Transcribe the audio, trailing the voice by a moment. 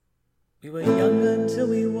We were young until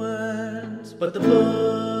we weren't, but the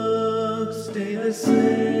books stay the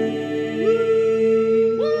same.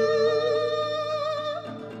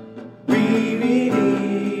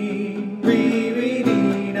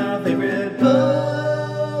 Rereading our favorite books.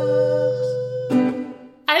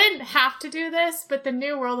 I didn't have to do this, but the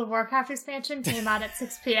new World of Warcraft expansion came out at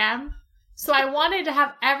 6 p.m. So I wanted to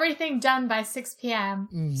have everything done by 6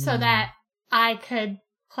 p.m. so that I could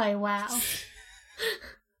play WoW.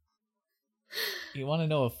 You want to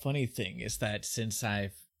know a funny thing is that since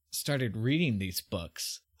I've started reading these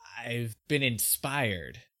books, I've been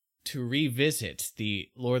inspired to revisit the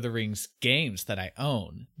Lord of the Rings games that I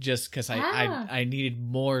own, just because I needed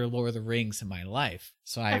more Lord of the Rings in my life.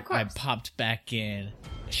 So I popped back in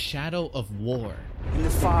Shadow of War. In the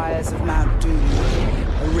fires of Mount Doom,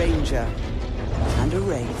 a ranger and a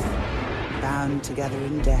wraith, bound together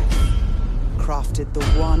in death, crafted the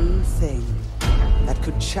one thing that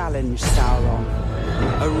could challenge Sauron,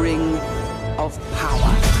 a ring of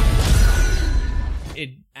power.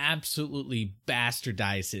 It absolutely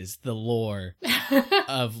bastardizes the lore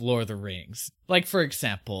of Lord of the Rings. Like, for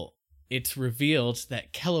example, it's revealed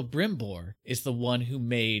that Celebrimbor is the one who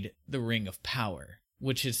made the Ring of Power,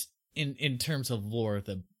 which is, in terms of lore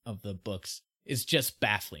of the books, is just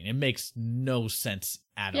baffling. It makes no sense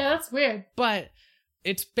at all. Yeah, that's weird. But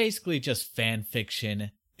it's basically just fan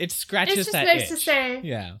fiction. It scratches it's just that nice itch. To say,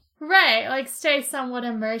 yeah. Right, like stay somewhat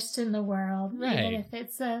immersed in the world, right. even if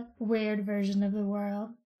it's a weird version of the world.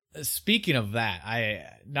 Speaking of that,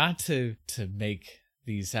 not to make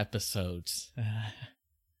these episodes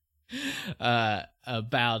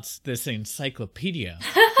about this encyclopedia,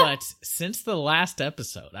 but since the last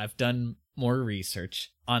episode, I've done more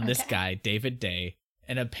research on this guy, David Day,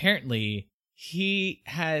 and apparently he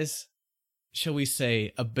has, shall we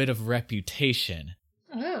say, a bit of reputation.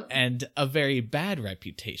 Oh. And a very bad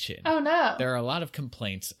reputation. Oh, no. There are a lot of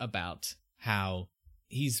complaints about how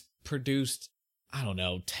he's produced,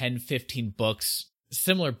 10, 15 books,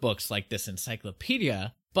 similar books like this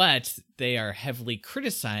encyclopedia, but they are heavily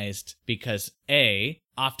criticized because, A,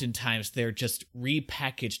 oftentimes they're just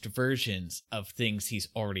repackaged versions of things he's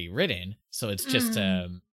already written, so it's just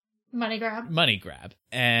money grab.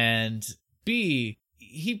 And B,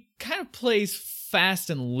 he kind of plays fast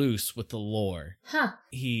and loose with the lore. Huh.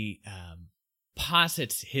 He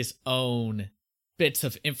posits his own bits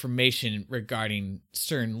of information regarding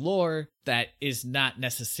certain lore that is not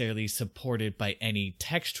necessarily supported by any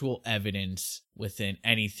textual evidence within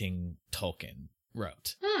anything Tolkien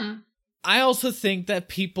wrote. I also think that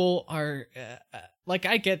people are,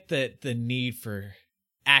 I get the need for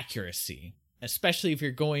accuracy, especially if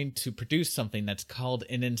you're going to produce something that's called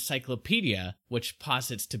an encyclopedia, which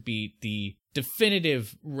posits to be the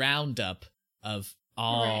definitive roundup of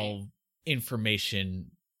all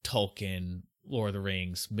information, Tolkien, Lord of the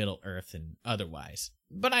Rings, Middle-earth, and otherwise.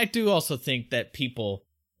 But I do also think that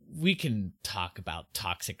we can talk about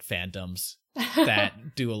toxic fandoms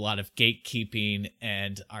that do a lot of gatekeeping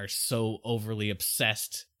and are so overly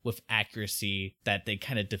obsessed with accuracy that they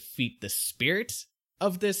kind of defeat the spirit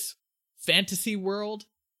of this fantasy world.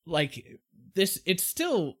 Like this, it's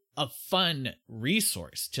still a fun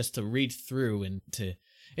resource just to read through, and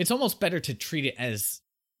it's almost better to treat it as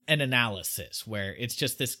an analysis where it's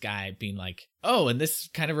just this guy being like, oh, and this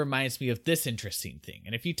kind of reminds me of this interesting thing.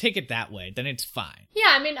 And if you take it that way, then it's fine. Yeah,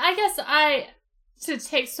 I mean, I guess to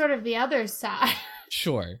take sort of the other side.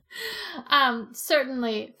 Sure.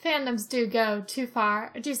 Certainly fandoms do go too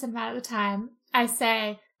far a decent amount of the time. I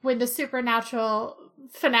say when the Supernatural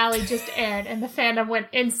finale just aired and the fandom went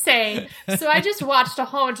insane. So I just watched a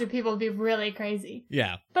whole bunch of people be really crazy.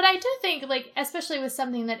 Yeah. But I do think, especially with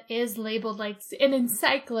something that is labeled like an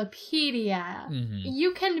encyclopedia,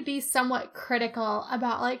 you can be somewhat critical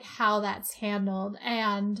about how that's handled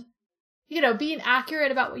and, being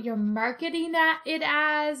accurate about what you're marketing it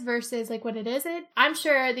as versus what it isn't. I'm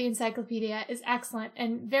sure the encyclopedia is excellent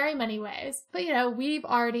in very many ways. But, we've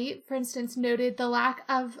already, for instance, noted the lack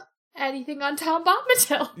of anything on Tom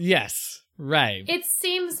Bombadil. Yes, right. It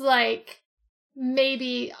seems like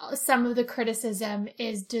maybe some of the criticism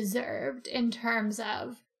is deserved in terms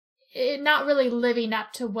of it not really living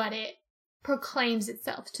up to what it proclaims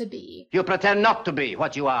itself to be. You pretend not to be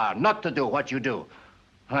what you are, not to do what you do.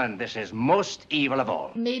 And this is most evil of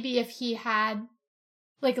all. Maybe if he had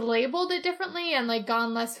labeled it differently and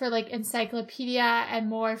gone less for encyclopedia and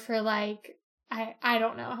more for I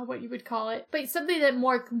don't know what you would call it, but something that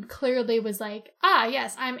more clearly was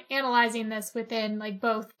yes, I'm analyzing this within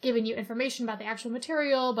both giving you information about the actual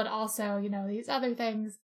material, but also, these other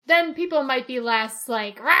things. then people might be less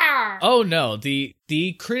like, rawr! Oh no, the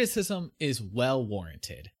criticism is well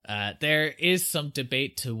warranted. There is some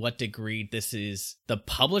debate to what degree this is the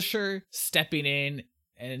publisher stepping in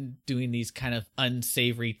and doing these kind of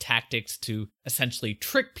unsavory tactics to essentially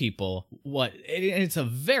trick people. It's a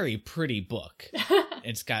very pretty book.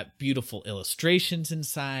 It's got beautiful illustrations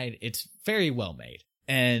inside. It's very well made.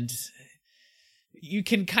 And you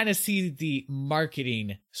can kind of see the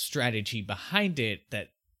marketing strategy behind it, that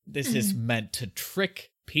this is meant to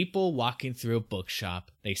trick people walking through a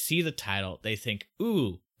bookshop. They see the title, they think,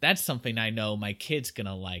 ooh, that's something I know my kid's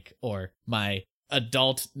gonna like, or my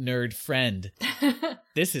adult nerd friend.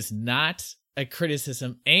 This is not a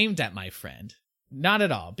criticism aimed at my friend. Not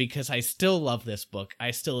at all, because I still love this book.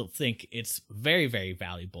 I still think it's very, very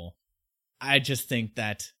valuable. I just think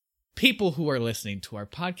that people who are listening to our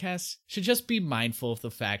podcast should just be mindful of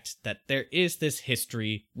the fact that there is this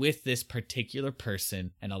history with this particular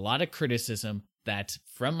person and a lot of criticism that,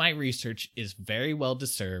 from my research, is very well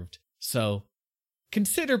deserved. So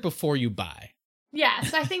consider before you buy.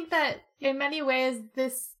 Yes, I think that in many ways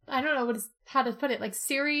this, I don't know how to put it, like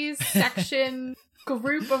series, section,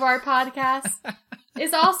 group of our podcast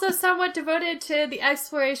is also somewhat devoted to the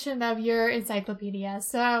exploration of your encyclopedia.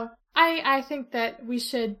 So I think that we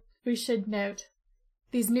should note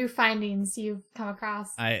these new findings you've come across.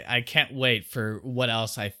 I can't wait for what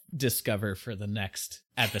else I discover for the next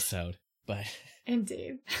episode. But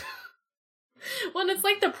indeed. Well, it's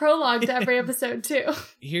like the prologue to every episode, too.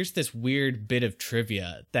 Here's this weird bit of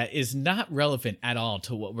trivia that is not relevant at all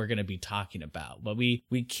to what we're going to be talking about. But we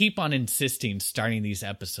keep on insisting starting these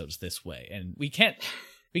episodes this way, and we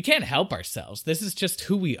can't help ourselves. This is just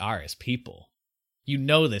who we are as people. You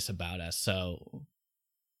know this about us, so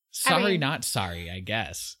sorry, not sorry, I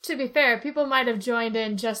guess. To be fair, people might have joined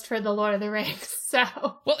in just for the Lord of the Rings, so.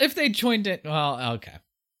 Well, if they joined in, well, okay.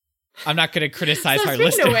 I'm not going to criticize so our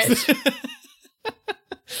listeners.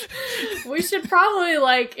 We should probably,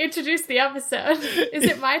 introduce the episode. Is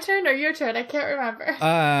it my turn or your turn? I can't remember.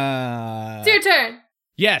 It's your turn.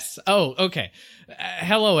 Yes. Oh, okay.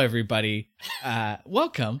 Hello, everybody.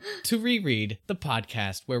 Welcome to Reread, the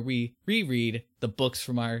podcast where we reread the books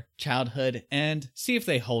from our childhood and see if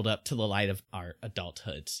they hold up to the light of our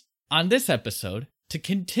adulthoods. On this episode, to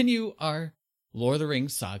continue our Lord of the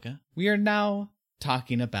Rings saga, we are now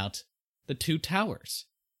talking about The Two Towers,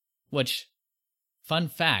 which, fun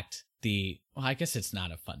fact, I guess it's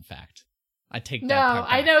not a fun fact. I take that part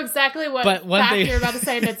back. I know exactly what fact you're about to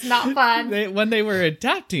say, and it's not fun. When they were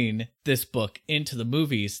adapting this book into the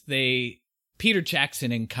movies, Peter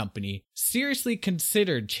Jackson and company seriously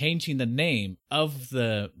considered changing the name of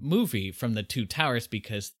the movie from The Two Towers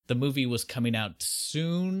because the movie was coming out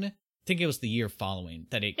soon. I think it was the year following.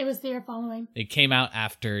 It was the year following. It came out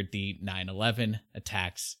after the 9/11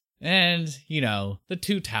 attacks. And, The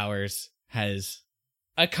Two Towers has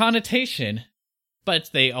a connotation, but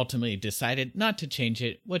they ultimately decided not to change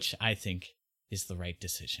it, which I think is the right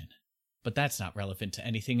decision. But that's not relevant to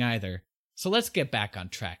anything either. So let's get back on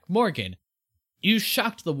track. Morgan, you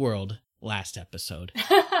shocked the world last episode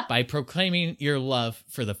by proclaiming your love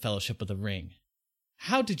for the Fellowship of the Ring.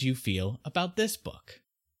 How did you feel about this book?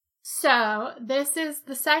 So, this is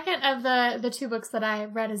the second of the two books that I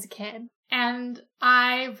read as a kid. And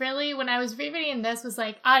I really, when I was rereading this, was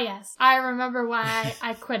like, yes, I remember why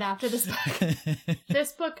I quit after this book.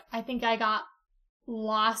 This book, I think I got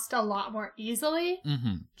lost a lot more easily.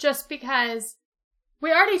 Mm-hmm. Just because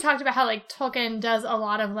we already talked about how, Tolkien does a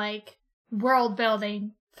lot of, world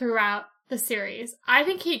building throughout the series. I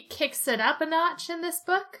think he kicks it up a notch in this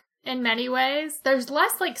book in many ways. There's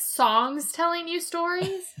less, songs telling you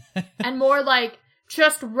stories and more,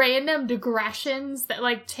 just random digressions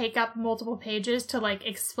that, take up multiple pages to,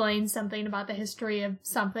 explain something about the history of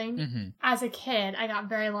something. Mm-hmm. As a kid, I got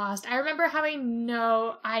very lost. I remember having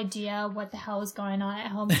no idea what the hell was going on at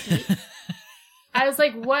Helm's Deep. I was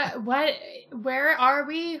like, what, where are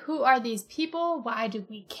we? Who are these people? Why do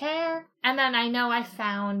we care? And then I know I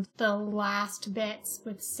found the last bits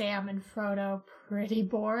with Sam and Frodo pretty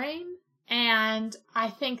boring. And I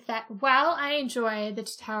think that while I enjoy The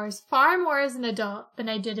Two Towers far more as an adult than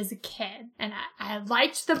I did as a kid, and I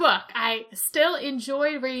liked the book, I still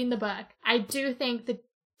enjoyed reading the book, I do think The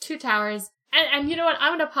Two Towers, and you know what,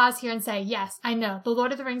 I'm going to pause here and say, yes, I know, The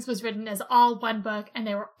Lord of the Rings was written as all one book, and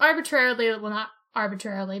they were arbitrarily, well, not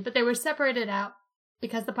arbitrarily, but they were separated out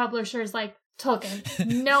because the publisher is like, Tolkien,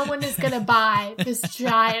 no one is going to buy this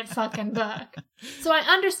giant fucking book. So I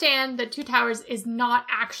understand that Two Towers is not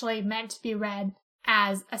actually meant to be read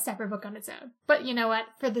as a separate book on its own. But you know what?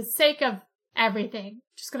 For the sake of everything,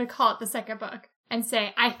 just going to call it the second book. and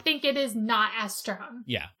say, I think it is not as strong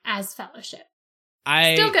as Fellowship.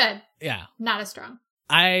 Still good. Yeah. Not as strong.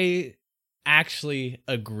 I actually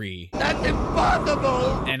agree. That's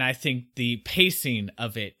impossible! And I think the pacing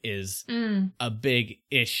of it is a big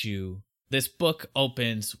issue. This book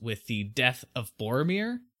opens with the death of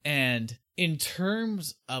Boromir, and in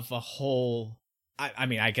terms of a whole... I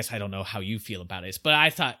mean, I guess I don't know how you feel about it, but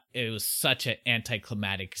I thought it was such an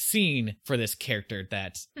anticlimactic scene for this character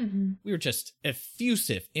that we were just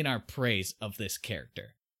effusive in our praise of this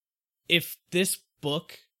character. If this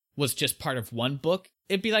book was just part of one book,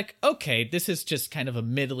 it'd be like, okay, this is just kind of a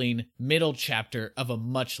middle chapter of a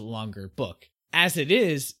much longer book. As it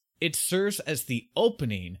is, it serves as the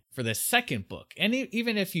opening for the second book. And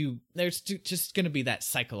even if there's just going to be that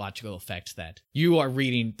psychological effect that you are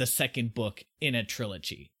reading the second book in a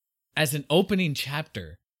trilogy. As an opening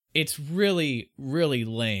chapter, it's really, really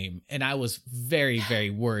lame. And I was very,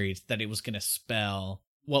 very worried that it was going to spell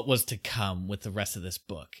what was to come with the rest of this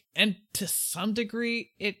book. And to some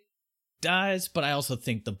degree, it does, but I also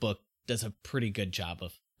think the book does a pretty good job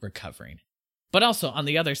of recovering. But also, on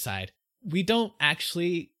the other side, we don't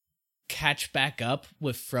actually catch back up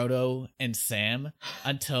with Frodo and Sam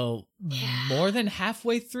until more than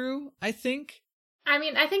halfway through, I think. I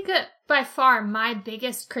mean, I think that by far my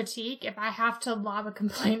biggest critique, if I have to lob a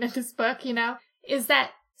complaint at this book, is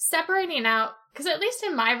that separating out, because at least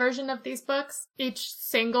in my version of these books, each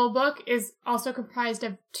single book is also comprised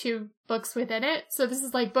of 2 books within it. So this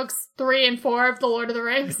is like books 3 and 4 of The Lord of the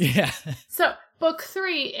Rings. Yeah. So book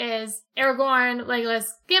 3 is Aragorn, Legolas,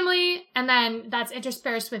 Gimli, and then that's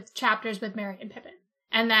interspersed with chapters with Merry and Pippin.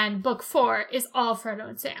 And then book 4 is all Frodo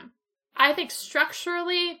and Sam. I think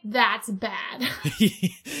structurally, that's bad.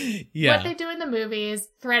 Yeah. What they do in the movies,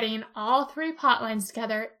 threading all 3 plotlines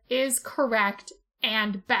together, is correct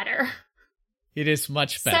and better. It is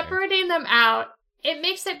much better. Separating them out, it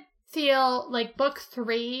makes it feel like book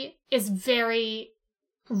 3 is very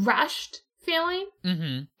rushed feeling.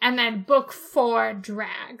 And then book 4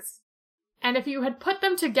 drags. And if you had put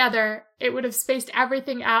them together, it would have spaced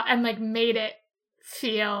everything out and made it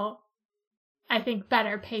feel, I think,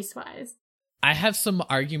 better pace-wise. I have some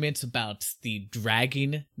arguments about the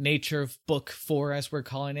dragging nature of book 4, as we're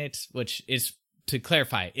calling it, which is, to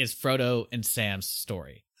clarify, is Frodo and Sam's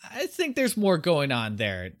story. I think there's more going on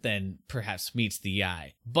there than perhaps meets the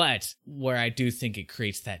eye. But where I do think it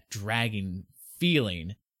creates that dragging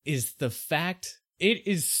feeling is the fact it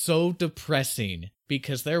is so depressing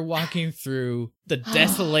because they're walking through the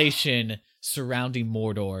desolation surrounding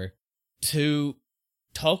Mordor. To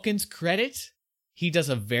Tolkien's credit, he does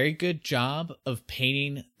a very good job of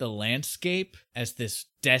painting the landscape as this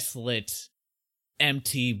desolate,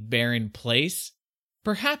 empty, barren place.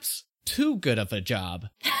 Perhaps too good of a job.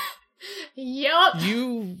 Yup.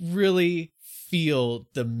 You really feel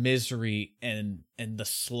the misery and the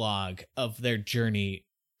slog of their journey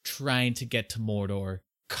trying to get to Mordor,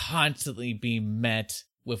 constantly being met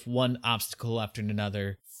with one obstacle after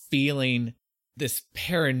another, feeling this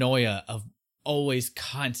paranoia of always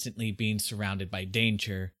constantly being surrounded by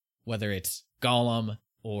danger, whether it's Gollum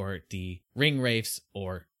or the Ringwraiths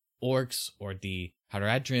or orcs or the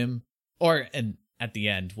Haradrim, or at the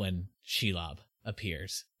end when Shelob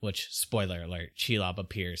appears, which, spoiler alert, Shelob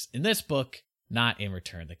appears in this book, not in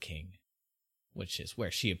Return of the King, which is where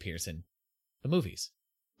she appears in the movies.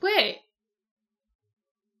 Wait.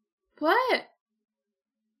 What?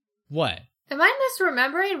 What? Am I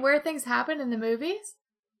misremembering where things happen in the movies?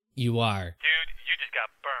 You are. Dude, you just got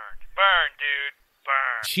burned. Burn, dude.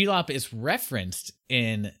 Burn. Shelob is referenced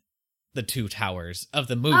in the Two Towers of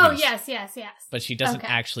the movies. Oh, yes. But she doesn't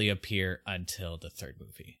actually appear until the third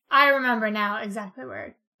movie. I remember now exactly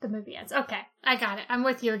where the movie ends. Okay, I got it. I'm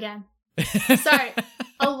with you again. Sorry.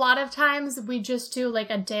 A lot of times we just do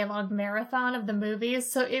a day-long marathon of the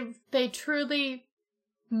movies, so they truly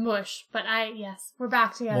mush. But yes, we're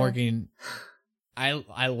back together. Morgan,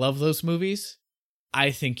 I love those movies.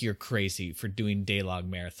 I think you're crazy for doing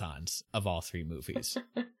day-long marathons of all 3 movies.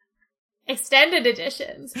 Extended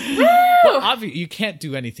editions. Woo! Well, you can't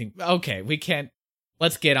do anything. Okay, we can't.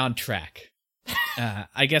 Let's get on track.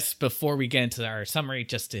 I guess before we get into our summary,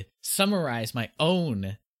 just to summarize my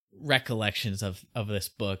own recollections of this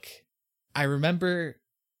book, I remember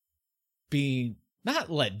being not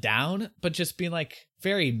let down, but just being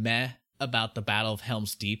very meh about the Battle of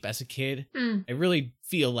Helm's Deep as a kid. I really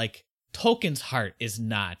feel like Tolkien's heart is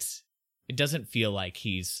not, it doesn't feel like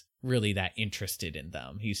he's really that interested in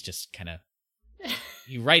them. He's just kind of,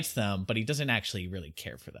 he writes them, but he doesn't actually really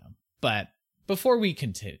care for them. But before we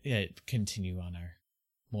continue on our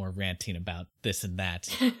more ranting about this and that,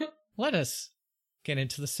 let us get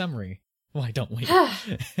into the summary. Why don't we?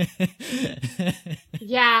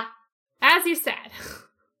 Yeah, as you said,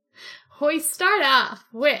 we start off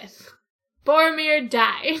with Boromir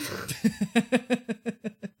died.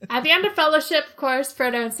 At the end of Fellowship, of course,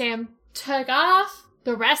 Frodo and Sam took off.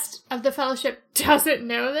 The rest of the Fellowship doesn't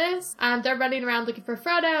know this. They're running around looking for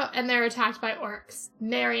Frodo, and they're attacked by orcs.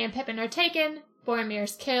 Merry and Pippin are taken.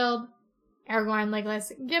 Boromir's killed. Aragorn,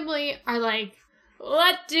 Legolas, and Gimli are like,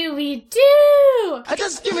 what do we do?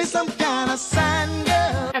 Just give me some kind of sign,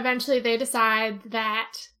 girl. Eventually, they decide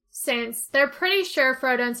that since they're pretty sure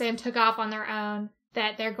Frodo and Sam took off on their own,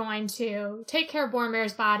 that they're going to take care of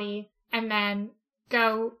Boromir's body and then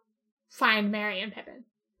go find Merry and Pippin.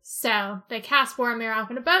 So they cast Boromir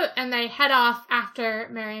off in a boat and they head off after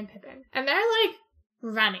Merry and Pippin. And they're like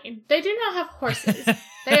running. They do not have horses.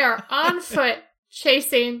 They are on foot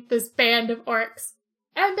chasing this band of orcs.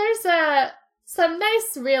 And there's some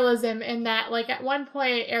nice realism in that. Like at one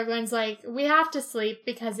point, Aragorn's like, we have to sleep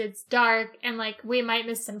because it's dark and like we might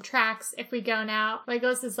miss some tracks if we go now.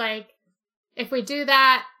 Legolas is like, if we do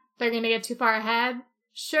that, they're going to get too far ahead.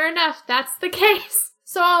 Sure enough, that's the case.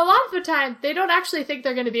 So a lot of the time, they don't actually think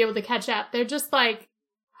they're going to be able to catch up. They're just like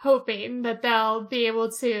hoping that they'll be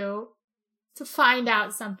able to find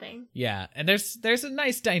out something. Yeah, and there's a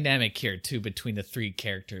nice dynamic here too between the three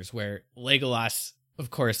characters where Legolas, of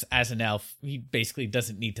course, as an elf, he basically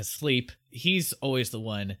doesn't need to sleep. He's always the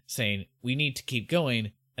one saying, we need to keep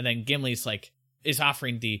going. And then Gimli's like, is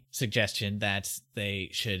offering the suggestion that they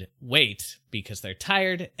should wait because they're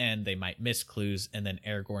tired and they might miss clues, and then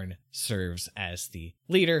Aragorn serves as the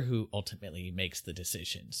leader who ultimately makes the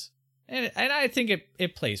decisions. And I think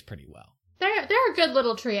it plays pretty well. They're a good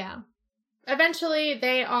little trio. Eventually,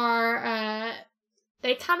 they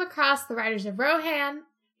come across the Riders of Rohan,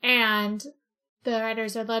 and the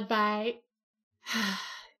riders are led by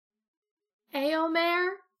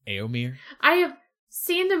Éomer. I have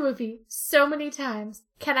seen the movie so many times.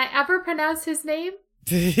 Can I ever pronounce his name?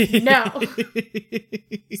 No.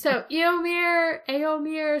 So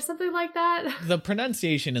Éomer, something like that. The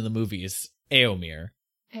pronunciation in the movie is Éomer.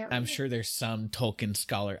 I'm sure there's some Tolkien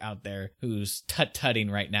scholar out there who's tut-tutting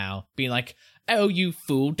right now, being like, oh, you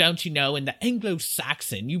fool, don't you know in the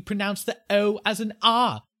Anglo-Saxon you pronounce the O as an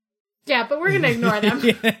R. Yeah, but we're gonna ignore them.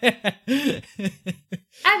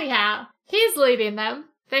 Anyhow, he's leading them.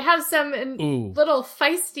 They have some little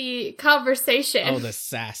feisty conversation. Oh, the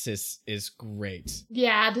sass is great.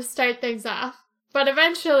 Yeah, to start things off. But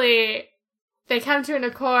eventually, they come to an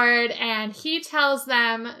accord, and he tells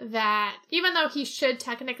them that even though he should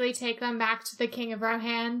technically take them back to the King of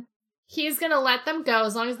Rohan, he's going to let them go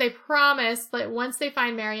as long as they promise that once they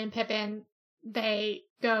find Merry and Pippin, they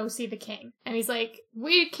go see the king. And he's like,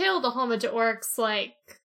 we killed a whole bunch of orcs, like,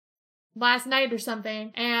 last night or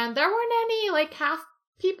something, and there weren't any, like, half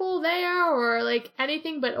people there or like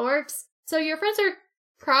anything but orcs. So your friends are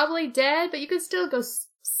probably dead, but you can still go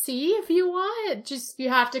see if you want. Just you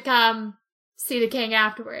have to come see the king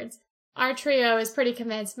afterwards. Our trio is pretty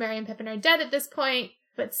convinced Merry and Pippin are dead at this point,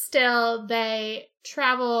 but still they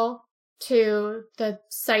travel to the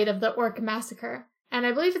site of the orc massacre. And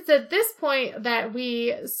I believe it's at this point that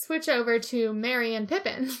we switch over to Merry and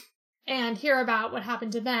Pippin and hear about what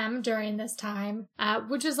happened to them during this time,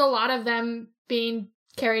 which is a lot of them being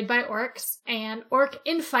carried by orcs and orc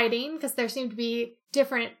infighting, because there seem to be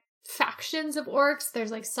different factions of orcs.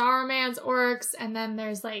 There's like Saruman's orcs, and then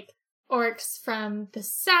there's like orcs from the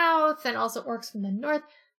south and also orcs from the north.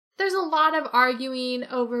 There's a lot of arguing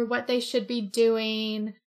over what they should be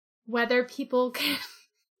doing, whether people can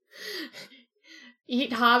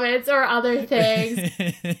eat hobbits or other things.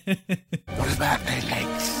 What about their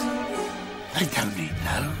legs? They don't need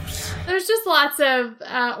those. There's just lots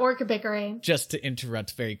of orc bickering. Just to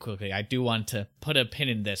interrupt very quickly, I do want to put a pin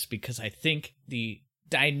in this because I think the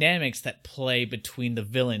dynamics that play between the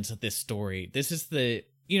villains of this story, this is the,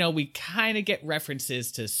 we kind of get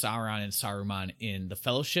references to Sauron and Saruman in the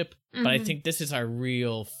Fellowship, but I think this is our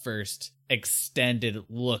real first extended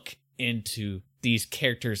look into these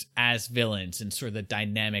characters as villains and sort of the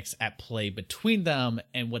dynamics at play between them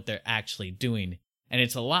and what they're actually doing. And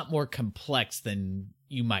it's a lot more complex than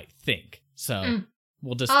you might think. So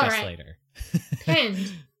we'll discuss later.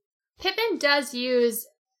 Pinned. Pippin does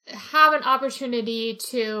have an opportunity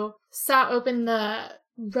to saw open the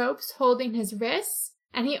ropes holding his wrists.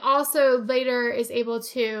 And he also later is able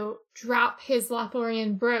to drop his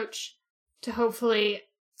Lothlorien brooch to hopefully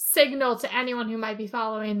signal to anyone who might be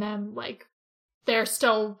following them, like they're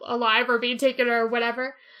still alive or being taken or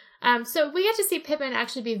whatever. So we get to see Pippin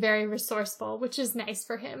actually be very resourceful, which is nice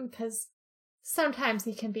for him because sometimes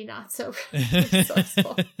he can be not so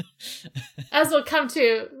resourceful. As we'll come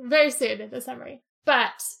to very soon in the summary.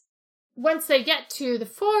 But once they get to the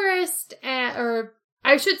forest, or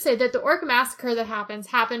I should say that the orc massacre that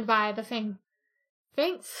happened by the Fang.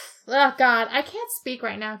 Oh God, I can't speak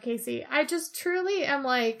right now, Casey. I just truly am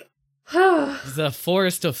like, the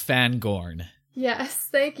Forest of Fangorn. Yes,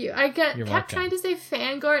 thank you. I kept trying to say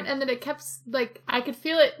Fangorn, and then it kept, like, I could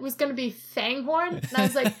feel it was going to be Fanghorn, and I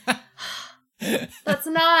was like, that's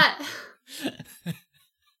not...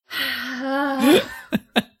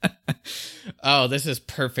 Oh, this is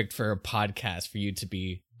perfect for a podcast for you to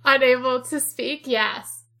be... unable to speak,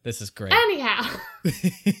 yes. This is great. Anyhow,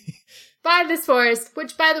 by this forest,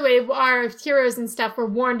 which, by the way, our heroes and stuff were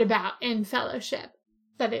warned about in Fellowship.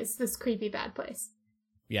 That is, this creepy bad place.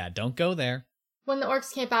 Yeah, don't go there. When the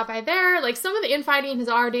orcs camp out by there, like, some of the infighting has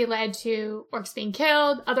already led to orcs being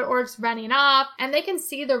killed, other orcs running off, and they can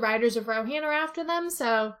see the riders of Rohan are after them,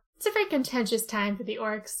 so it's a very contentious time for the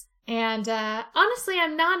orcs. And honestly,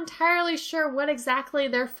 I'm not entirely sure what exactly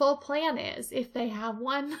their full plan is, if they have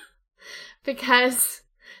one, because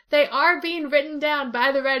they are being written down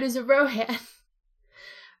by the riders of Rohan.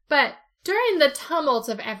 But during the tumult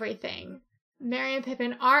of everything, Merry and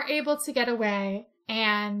Pippin are able to get away,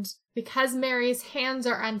 and because Merry's hands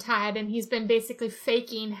are untied and he's been basically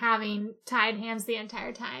faking having tied hands the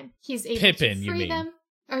entire time, he's able to free them.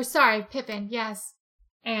 Or sorry, Pippin, yes.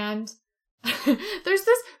 And there's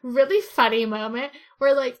this really funny moment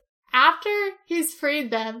where, like, after he's freed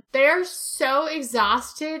them, they're so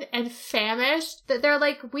exhausted and famished that they're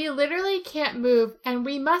like, we literally can't move and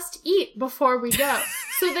we must eat before we go.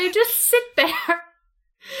 So they just sit there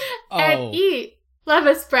and eat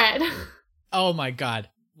levis bread. Oh my God.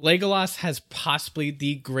 Legolas has possibly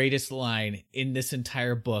the greatest line in this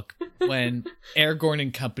entire book when Aragorn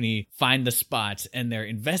and company find the spots and they're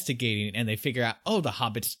investigating and they figure out, oh, the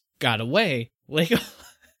hobbits got away.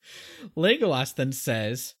 Legolas then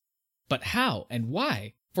says, but how and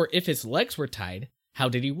why? For if his legs were tied, how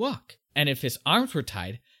did he walk? And if his arms were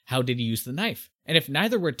tied, how did he use the knife? And if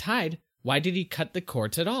neither were tied, why did he cut the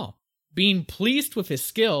cords at all? Being pleased with his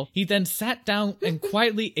skill, he then sat down and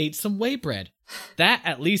quietly ate some whey bread. That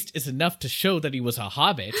at least is enough to show that he was a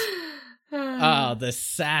hobbit. Oh, the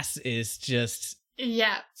sass is just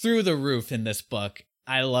through the roof in this book.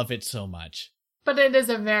 I love it so much. But it is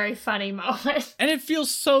a very funny moment. And it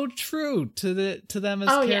feels so true to them as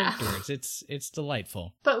characters. Yeah. It's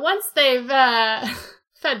delightful. But once they've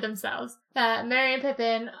fed themselves, Merry and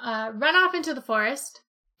Pippin run off into the forest.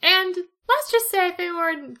 And let's just say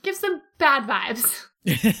Fëanor gives them bad vibes.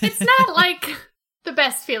 It's not like the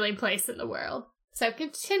best feeling place in the world. So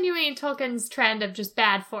continuing Tolkien's trend of just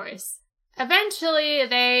bad forests. Eventually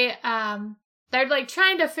they're like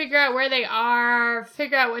trying to figure out where they are,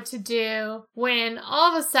 figure out what to do, when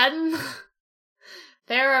all of a sudden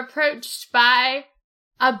they're approached by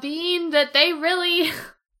a being that they really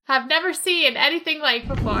have never seen anything like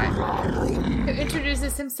before, who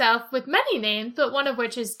introduces himself with many names, but one of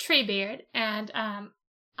which is Treebeard, and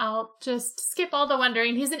I'll just skip all the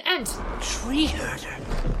wondering. He's an Ent. Tree herder.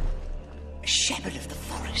 A shepherd of the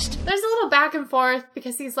forest. There's a little back and forth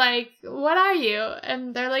because he's like, what are you?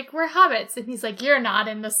 And they're like, we're hobbits. And he's like, you're not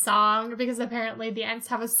in the song, because apparently the Ents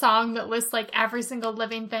have a song that lists like every single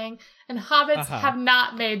living thing, and hobbits have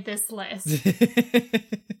not made this list.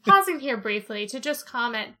 Pausing here briefly to just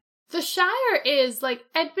comment. The Shire is, like,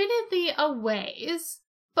 admittedly a ways,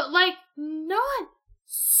 but, like, not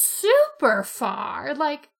super far.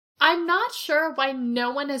 Like, I'm not sure why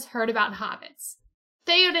no one has heard about hobbits.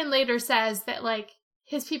 Theoden later says that, like,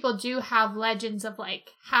 his people do have legends of,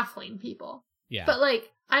 like, halfling people. Yeah. But, like,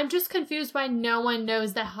 I'm just confused why no one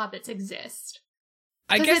knows that hobbits exist.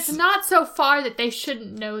 I guess Because it's not so far that they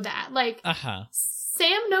shouldn't know that. Like,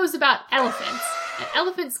 Sam knows about elephants, and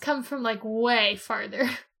elephants come from, like, way farther.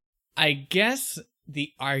 I guess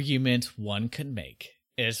the argument one could make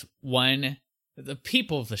is, one, the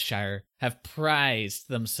people of the Shire have prized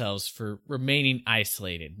themselves for remaining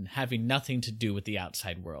isolated and having nothing to do with the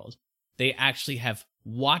outside world. They actually have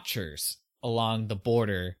watchers along the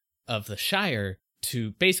border of the Shire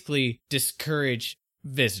to basically discourage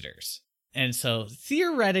visitors. And so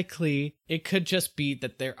theoretically, it could just be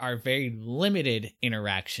that there are very limited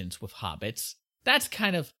interactions with hobbits. That's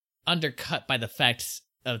kind of undercut by the facts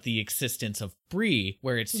of the existence of Bree,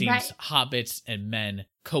 where it seems hobbits and men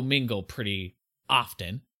commingle pretty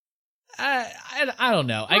often. I don't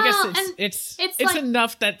know. I guess it's like,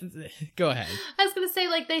 enough that... Go ahead. I was going to say,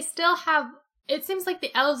 like, they still have it seems like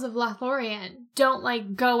the elves of Lothlorien don't,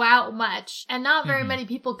 like, go out much, and not very many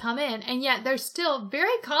people come in, and yet there's still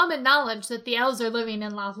very common knowledge that the elves are living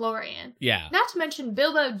in Lothlorien. Yeah. Not to mention,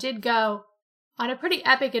 Bilbo did go on a pretty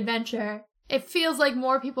epic adventure. It feels like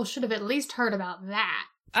more people should have at least heard about that.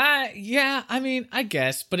 Yeah, I mean, I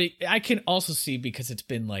guess, but I can also see, because it's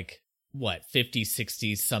been like, 50,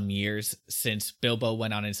 60 some years since Bilbo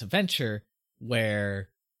went on his adventure, where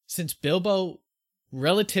since Bilbo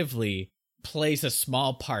relatively plays a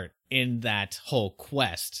small part in that whole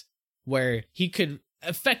quest, where he could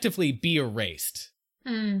effectively be erased,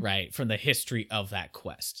 right, from the history of that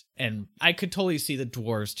quest. And I could totally see the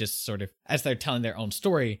dwarves just sort of, as they're telling their own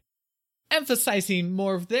story, emphasizing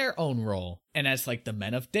more of their own role. And as like the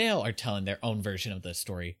Men of Dale are telling their own version of the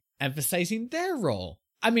story, emphasizing their role.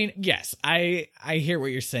 I mean, yes, I hear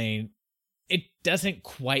what you're saying. It doesn't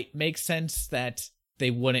quite make sense that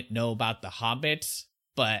they wouldn't know about the hobbits,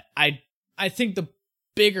 but I think the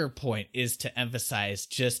bigger point is to emphasize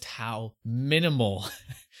just how minimal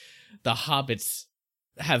the hobbits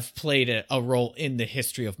have played a role in the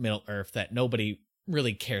history of Middle-earth, that nobody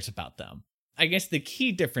really cares about them. I guess the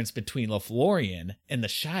key difference between Lothlorien and the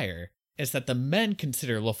Shire is that the men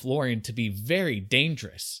consider Lothlorien to be very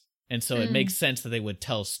dangerous, and so it makes sense that they would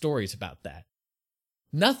tell stories about that.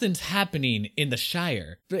 Nothing's happening in the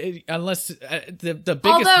Shire, unless the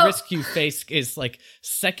biggest risk you face is like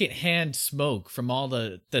secondhand smoke from all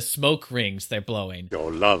the smoke rings they're blowing.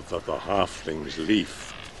 Your love of the halfling's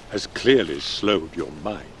leaf has clearly slowed your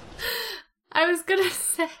mind. I was gonna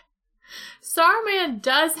say, Saruman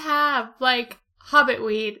does have, like, hobbit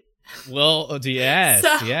weed. Well,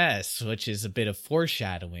 yes, which is a bit of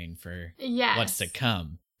foreshadowing for what's to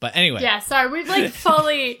come. But anyway. Yeah, sorry, we've, like,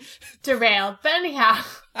 fully derailed. But anyhow.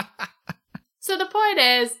 So the point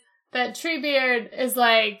is that Treebeard is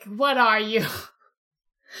like, what are you?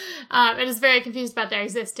 And is very confused about their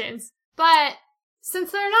existence. But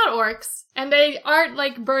since they're not orcs, and they aren't,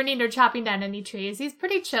 like, burning or chopping down any trees, he's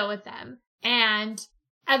pretty chill with them. And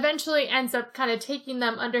eventually ends up kind of taking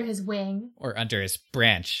them under his wing. Or under his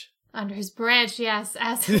branch. Under his branch, yes,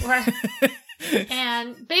 as it were.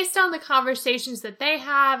 And based on the conversations that they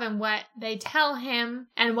have and what they tell him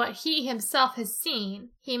and what he himself has seen,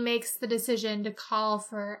 he makes the decision to call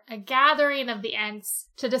for a gathering of the Ents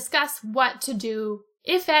to discuss what to do,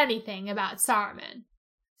 if anything, about Saruman.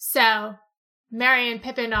 So, Merry and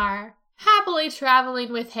Pippin are happily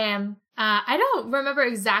traveling with him. I don't remember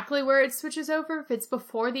exactly where it switches over, if it's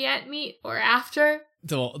before the Ent meet or after.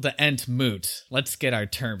 The Ent moot. Let's get our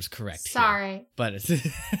terms correct. Sorry. Here. But it's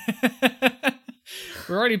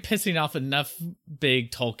we're already pissing off enough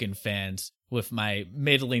big Tolkien fans with my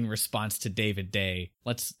middling response to David Day.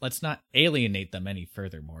 Let's not alienate them any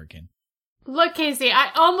further, Morgan. Look, Casey,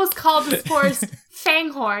 I almost called this forest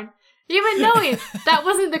Fanghorn, even knowing that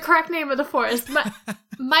wasn't the correct name of the forest.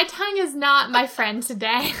 My tongue is not my friend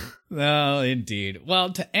today. No, indeed.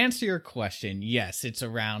 Well, to answer your question, yes, it's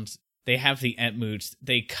around. They have the Entmoots.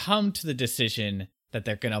 They come to the decision that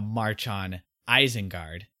they're going to march on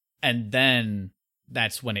Isengard. And then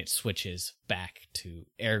that's when it switches back to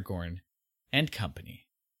Aragorn and company,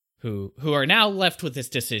 who are now left with this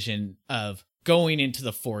decision of going into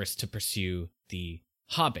the forest to pursue the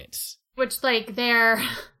hobbits. Which, like, they're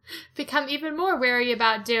become even more wary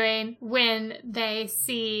about doing when they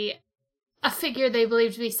see a figure they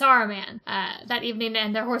believe to be Saruman that evening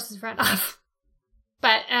and their horses run off.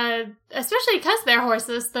 But especially because they're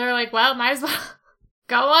horses, they're like, well, might as well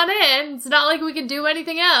go on in. It's not like we can do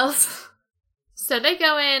anything else. So they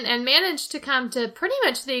go in and manage to come to pretty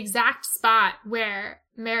much the exact spot where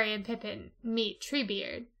Merry and Pippin meet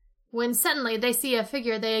Treebeard, when suddenly they see a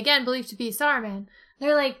figure they again believe to be Saruman.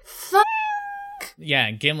 They're like, fuck! Yeah,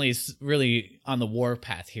 and Gimli's really on the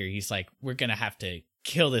warpath here. He's like, we're gonna have to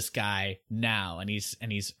kill this guy now, and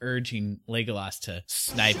he's urging Legolas to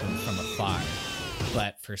snipe him from afar.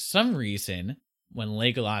 But for some reason, when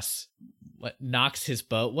Legolas knocks his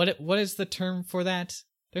bow, what is the term for that?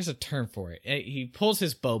 There's a term for it. He pulls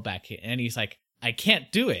his bow back and he's like, I can't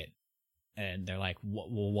do it. And they're like,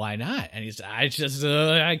 well, why not? And he's, I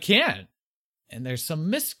can't. And there's some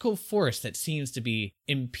mystical force that seems to be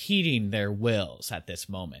impeding their wills at this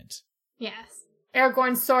moment. Yes.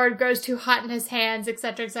 Aragorn's sword grows too hot in his hands,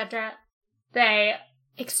 etc., etc. They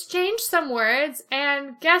exchange some words,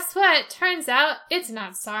 and guess what? Turns out it's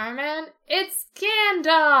not Saruman, it's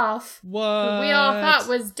Gandalf. What? Who we all thought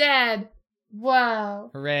was dead.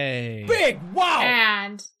 Whoa. Hooray. Big wow!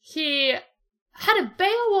 And he had a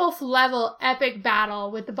Beowulf-level epic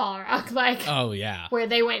battle with the Balrog, like, oh yeah, where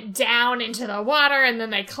they went down into the water, and then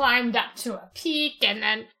they climbed up to a peak, and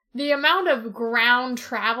then The amount of ground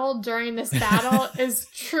travel during this battle is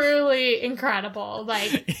truly incredible.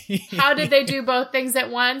 Like, how did they do both things at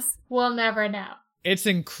once? We'll never know. It's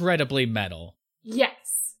incredibly metal.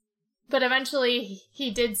 Yes. But eventually,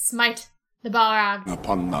 he did smite the Balrog.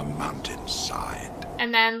 Upon the mountainside.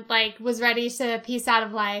 And then, like, was ready to peace out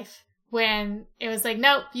of life when it was like,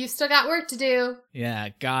 nope, you still got work to do. Yeah,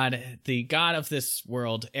 the god of this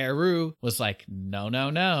world, Eru, was like,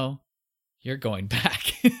 no. You're going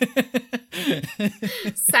back.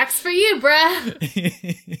 Sucks for you,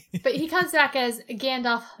 bruh. But he comes back as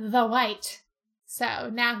Gandalf the White. So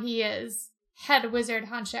now he is head wizard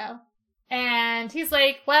honcho. And he's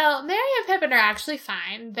like, well, Merry and Pippin are actually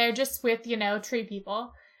fine. They're just with, tree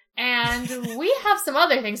people. And we have some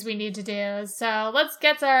other things we need to do. So let's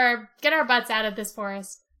get our butts out of this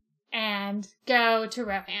forest and go to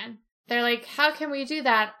Rohan. They're like, how can we do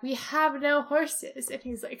that? We have no horses. And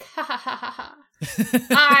he's like, ha ha ha ha ha.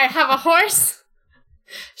 I have a horse.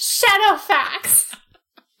 Shadowfax.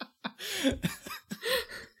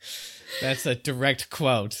 That's a direct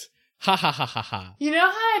quote. Ha ha ha ha ha. You know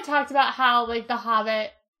how I talked about how, like, The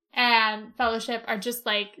Hobbit and Fellowship are just,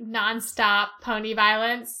 like, nonstop pony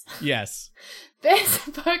violence? Yes. This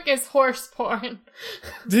book is horse porn.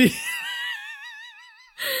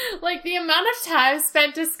 Like, the amount of time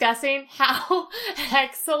spent discussing how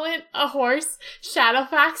excellent a horse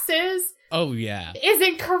Shadowfax is. Oh, yeah. Is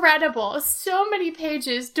incredible. So many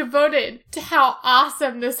pages devoted to how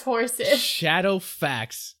awesome this horse is.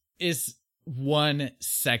 Shadowfax is one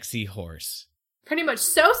sexy horse. Pretty much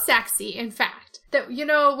so sexy, in fact, that,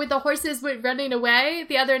 with the horses went running away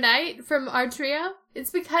the other night from our trio,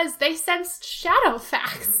 it's because they sensed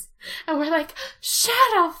Shadowfax. And we're like,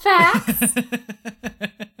 Shadowfax!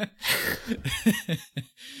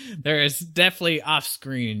 There is definitely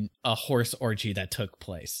off-screen a horse orgy that took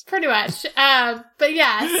place. Pretty much. But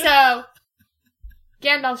yeah, so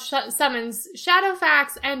Gandalf summons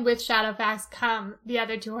Shadowfax, and with Shadowfax come the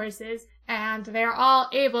other two horses, and they're all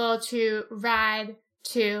able to ride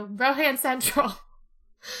to Rohan Central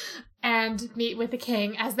and meet with the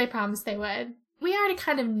king, as they promised they would. We already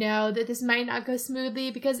kind of know that this might not go smoothly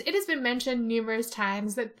because it has been mentioned numerous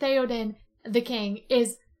times that Theoden, the king,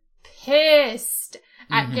 is pissed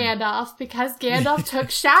at Gandalf because Gandalf took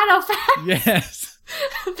Shadowfax. Yes.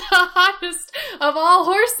 The hottest of all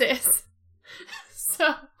horses.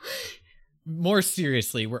 So, more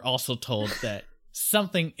seriously, we're also told that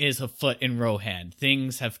something is afoot in Rohan.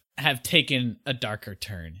 Things have taken a darker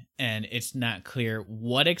turn, and it's not clear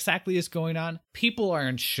what exactly is going on. People are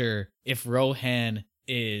unsure if Rohan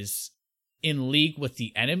is in league with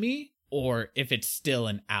the enemy or if it's still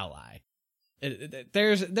an ally.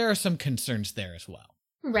 There are some concerns there as well.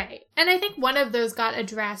 Right. And I think one of those got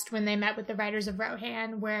addressed when they met with the writers of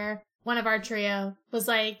Rohan, where one of our trio was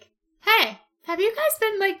like, hey, have you guys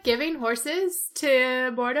been, like, giving horses to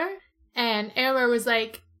Mordor? And Éomer was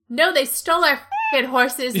like, no, they stole our f***ing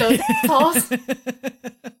horses, those assholes.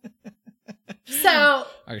 So...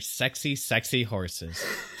 our sexy, sexy horses.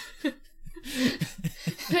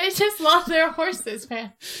 They just love their horses,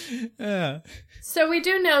 man. So we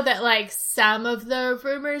do know that, like, some of the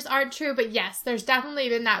rumors aren't true, but yes, there's definitely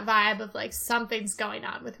been that vibe of, like, something's going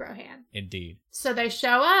on with Rohan. Indeed. So they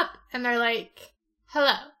show up, and they're like,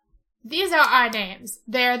 hello. These are our names.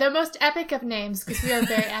 They're the most epic of names, because we are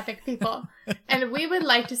very epic people. And we would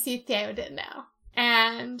like to see Theoden now.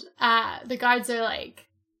 And the guards are like,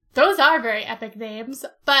 those are very epic names,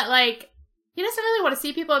 but, like, he doesn't really want to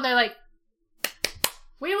see people, and they're like,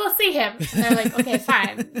 we will see him. And they're like, okay,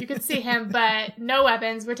 fine. You can see him, but no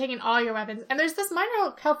weapons. We're taking all your weapons. And there's this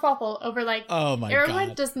minor kerfuffle over, like, oh my Aragorn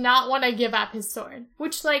God. does not want to give up his sword,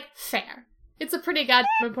 which, like, fair. It's a pretty goddamn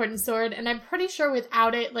important sword, and I'm pretty sure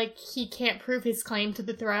without it, like, he can't prove his claim to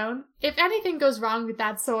the throne. If anything goes wrong with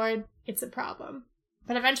that sword, it's a problem.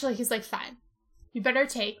 But eventually he's like, fine. You better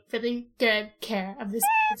take really good care of this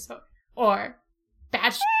sword, or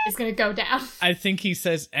bad shit is gonna go down. I think he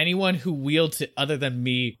says anyone who wields it other than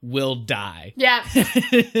me will die. Yeah.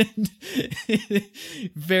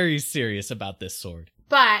 Very serious about this sword.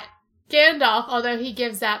 But Gandalf, although he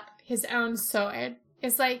gives up his own sword,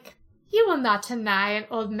 is like, you will not deny an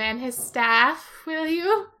old man his staff, will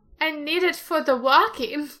you? I need it for the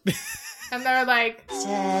walking. And they're like,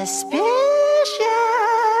 suspicious.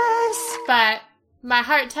 But my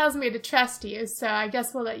heart tells me to trust you, so I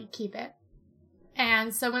guess we'll let you keep it.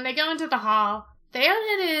 And so when they go into the hall,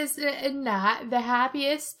 Theoden is not the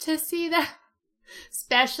happiest to see them.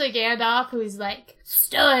 Especially Gandalf, who's like,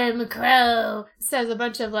 Storm Crow, says a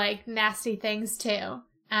bunch of, like, nasty things too.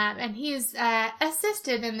 And he's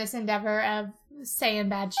assisted in this endeavor of saying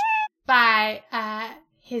bad shit by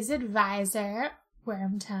his advisor,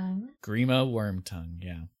 Wormtongue. Grima Wormtongue,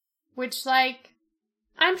 yeah. Which, like,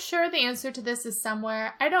 I'm sure the answer to this is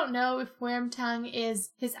somewhere. I don't know if Wormtongue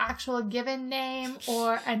is his actual given name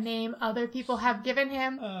or a name other people have given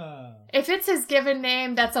him. If it's his given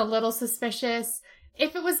name, that's a little suspicious.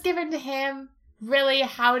 If it was given to him, really,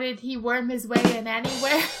 how did he worm his way in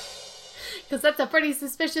anywhere? Because that's a pretty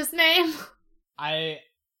suspicious name. I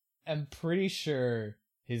am pretty sure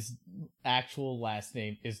his actual last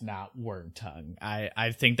name is not Wormtongue.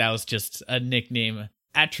 I think that was just a nickname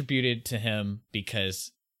attributed to him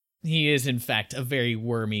because he is, in fact, a very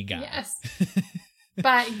wormy guy. Yes.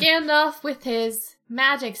 But Gandalf, with his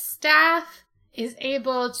magic staff, is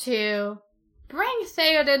able to bring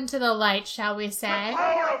Theoden to the light, shall we say. The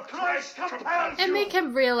power of Christ compels And you. make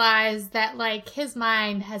him realize that, like, his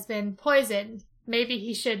mind has been poisoned. Maybe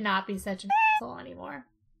he should not be such an asshole anymore.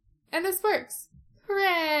 And this works.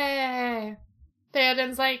 Hooray!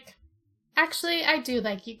 Theoden's like, actually, I do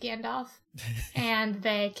like you, Gandalf. And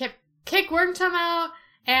they kick Wormtongue out,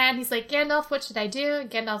 and he's like, Gandalf, what should I do? And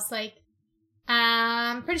Gandalf's like,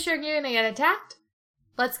 I'm pretty sure you're gonna get attacked.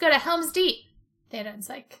 Let's go to Helm's Deep. Theoden's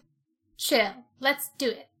like, chill, let's do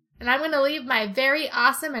it. And I'm gonna leave my very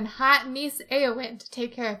awesome and hot niece Eowyn to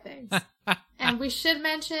take care of things. And we should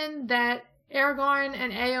mention that Aragorn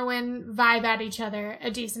and Eowyn vibe at each other a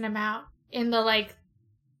decent amount in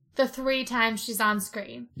the 3 times she's on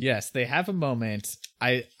screen. Yes, they have a moment.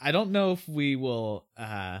 I don't know if we will...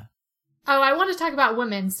 Oh, I want to talk about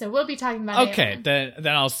women, so we'll be talking about Okay, Eowyn.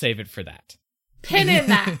 then I'll save it for that. Pin in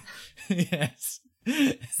that. Yes.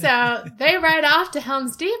 So they ride off to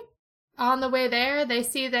Helm's Deep. On the way there, they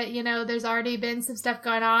see that, there's already been some stuff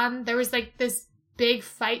going on. There was this big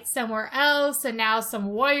fight somewhere else, and now some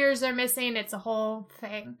warriors are missing. It's a whole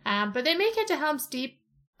thing. But they make it to Helm's Deep.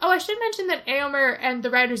 Oh, I should mention that Éomer and the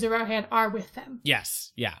Riders of Rohan are with them.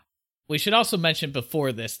 Yes, yeah. We should also mention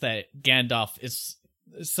before this that Gandalf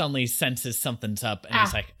suddenly senses something's up, and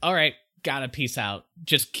he's like, all right, gotta peace out.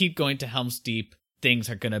 Just keep going to Helm's Deep. Things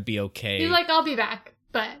are gonna be okay. He's like, I'll be back,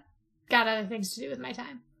 but got other things to do with my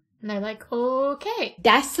time. And they're like, okay.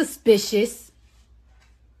 That's suspicious.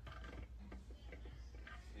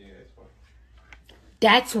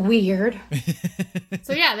 That's weird.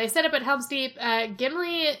 So yeah, they set up at Helm's Deep.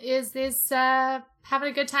 Gimli is having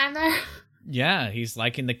a good time there. Yeah, he's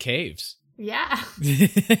liking the caves. Yeah.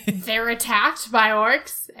 They're attacked by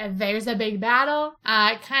orcs, and there's a big battle.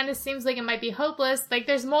 It kind of seems like it might be hopeless. Like,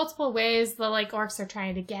 there's multiple ways the, orcs are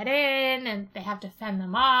trying to get in, and they have to fend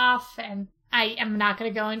them off, and I am not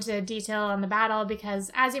going to go into detail on the battle, because,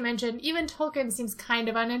 as you mentioned, even Tolkien seems kind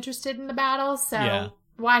of uninterested in the battle, so... Yeah.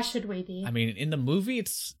 Why should we be? I mean, in the movie,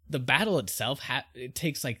 the battle itself, it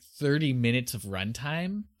takes 30 minutes of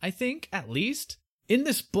runtime, I think, at least. In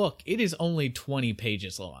this book, it is only 20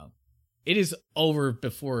 pages long. It is over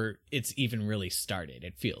before it's even really started,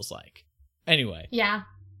 it feels like. Anyway. Yeah.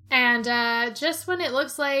 And just when it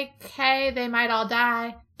looks like, hey, they might all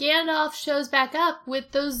die, Gandalf shows back up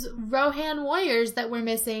with those Rohan warriors that we're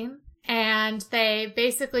missing. And they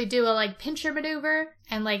basically do a pincher maneuver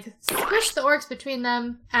and squish the orcs between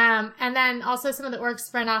them. And then also some of the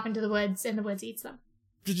orcs run off into the woods, and the woods eats them.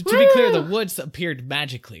 To be clear, the woods appeared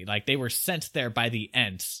magically. They were sent there by the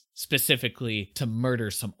Ents specifically to murder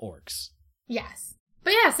some orcs. Yes.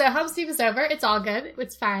 But yeah, so Helm's Deep is over. It's all good.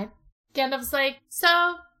 It's fine. Gandalf's like, so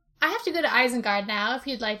I have to go to Isengard now if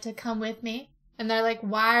you'd like to come with me. And they're like,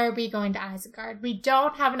 why are we going to Isengard? We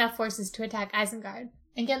don't have enough forces to attack Isengard.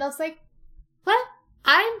 And Gandalf's like, what?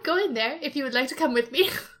 I'm going there if you would like to come with me.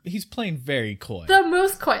 He's playing very coy. The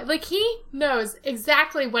most coy. He knows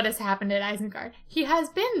exactly what has happened at Isengard. He has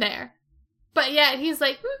been there. But yet he's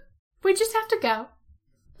like, we just have to go.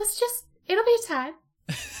 It'll be time.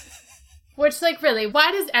 Which, really,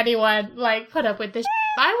 why does anyone, put up with this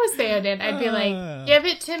shit? If I was Theoden, I'd be like, give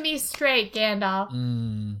it to me straight,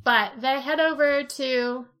 Gandalf. But they head over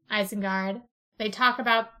to Isengard. They talk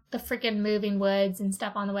about the freaking moving woods and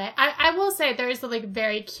stuff on the way. I will say there is a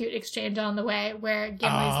very cute exchange on the way where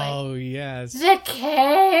Gimli's oh, yes. The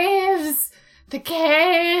caves! The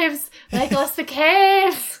caves! Legolas, the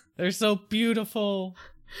caves! They're so beautiful.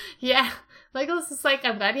 Yeah. Legolas is like,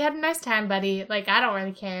 I'm glad you had a nice time, buddy. I don't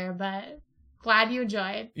really care, but glad you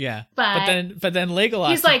enjoyed. Yeah. But then Legolas...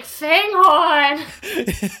 He's like, Fanghorn!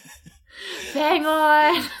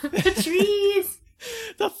 Fanghorn! The trees!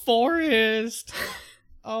 The forest!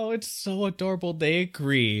 Oh, it's so adorable. They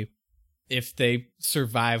agree if they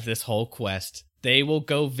survive this whole quest, they will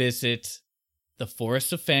go visit the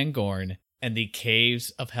Forest of Fangorn and the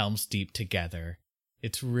Caves of Helm's Deep together.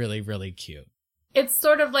 It's really, really cute. It's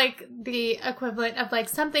sort of like the equivalent of like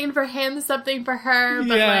something for him, something for her,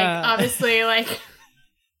 but like obviously like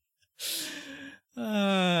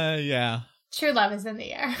yeah. True love is in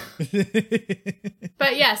the air.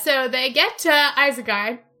 But yeah, so they get to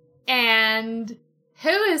Isengard, and who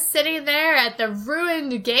is sitting there at the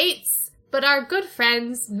ruined gates but our good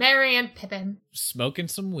friends Merry and Pippin? Smoking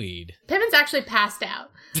some weed. Pippin's actually passed out.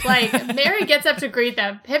 Like, Merry gets up to greet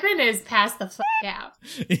them. Pippin is passed the fuck out.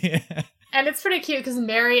 Yeah. And it's pretty cute because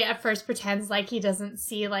Merry at first pretends like he doesn't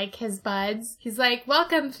see, like, his buds. He's like,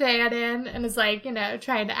 welcome, Theoden, and is like, you know,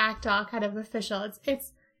 trying to act all kind of official.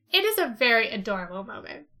 It is a very adorable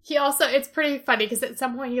moment. He also, it's pretty funny because at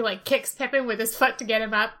some point he, like, kicks Pippin with his foot to get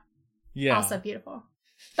him up. Yeah. Also beautiful.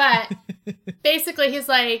 But basically he's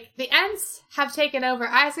like, the Ents have taken over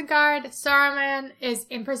Isengard. Saruman is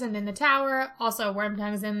imprisoned in the tower. Also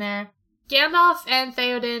Wormtongue's in there. Gandalf and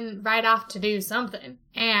Theoden ride off to do something.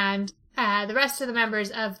 And the rest of the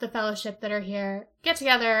members of the Fellowship that are here get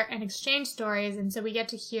together and exchange stories. And so we get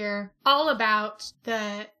to hear all about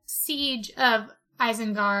the siege of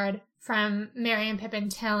Isengard from Merry and Pippin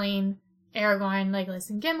telling Aragorn,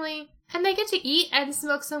 Legolas, and Gimli. And they get to eat and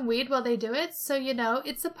smoke some weed while they do it, so, you know,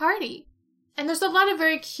 it's a party. And there's a lot of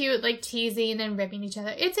very cute, like, teasing and ribbing each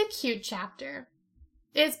other. It's a cute chapter.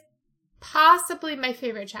 It's possibly my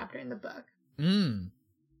favorite chapter in the book.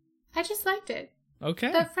 I just liked it.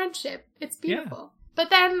 Okay. The friendship. It's beautiful. Yeah. But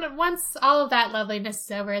then, once all of that loveliness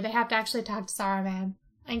is over, they have to actually talk to Saruman.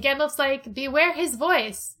 And Gandalf's like, beware his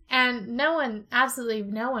voice. And absolutely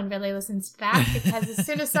no one really listens to that, because as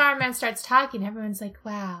soon as Saruman starts talking, everyone's like,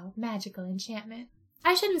 wow, magical enchantment.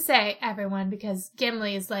 I shouldn't say everyone, because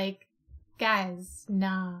Gimli is like, guys,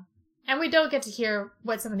 nah. And we don't get to hear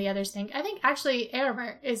what some of the others think. I think actually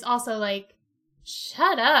Eomer is also like,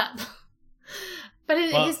 shut up. But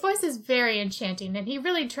his voice is very enchanting, and he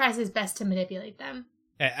really tries his best to manipulate them.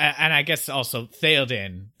 And I guess also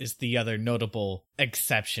Theoden is the other notable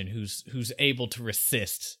exception who's able to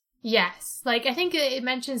resist. Yes. Like, I think it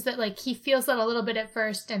mentions that, like, he feels it a little bit at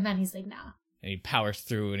first, and then he's like, nah. And he powers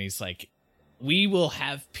through, and he's like, we will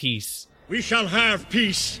have peace. We shall have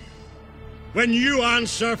peace when you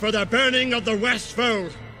answer for the burning of the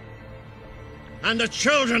Westfold and the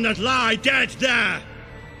children that lie dead there.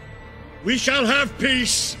 We shall have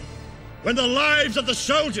peace when the lives of the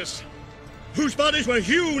soldiers, whose bodies were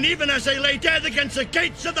hewn even as they lay dead against the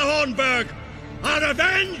gates of the Hornburg, are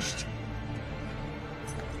avenged.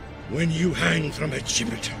 When you hang from a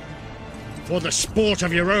gibbet for the sport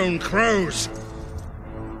of your own crows,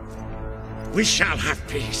 we shall have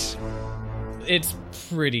peace. It's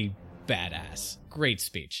pretty badass. Great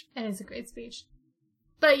speech. It is a great speech.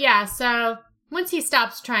 But yeah, so once he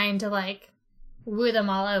stops trying to, like, woo them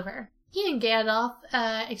all over, he and Gandalf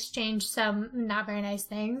exchange some not very nice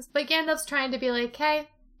things. But Gandalf's trying to be like, hey,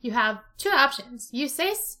 you have two options. You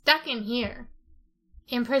stay stuck in here,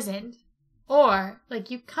 imprisoned, or,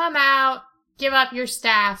 like, you come out, give up your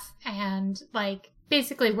staff, and, like,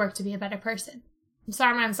 basically work to be a better person. And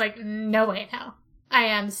Saruman's like, no way, no. I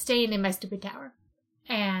am staying in my stupid tower.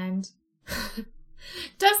 And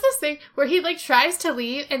does this thing where he, like, tries to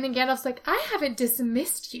leave, and then Gandalf's like, I haven't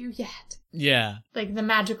dismissed you yet. Yeah. Like, the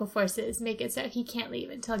magical forces make it so he can't leave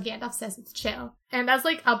until Gandalf says it's chill. And as,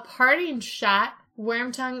 like, a parting shot,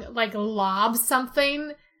 Wormtongue, like, lobs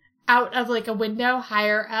something out of, like, a window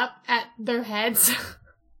higher up at their heads.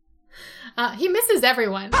 He misses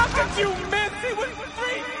everyone. How could you miss? He was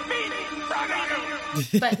 3 feet in front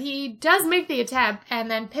of you! But he does make the attempt, and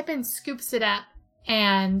then Pippin scoops it up,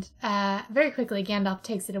 and very quickly Gandalf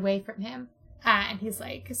takes it away from him. And he's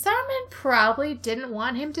like, Saruman probably didn't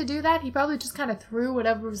want him to do that. He probably just kind of threw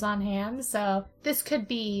whatever was on hand, so this could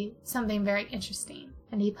be something very interesting.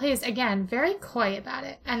 And he plays, again, very coy about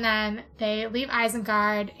it. And then they leave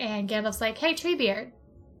Isengard, and Gandalf's like, hey, Treebeard,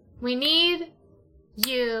 we need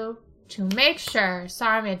you to make sure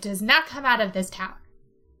Saruman does not come out of this tower.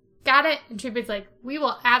 Got it? And Treebeard's like, we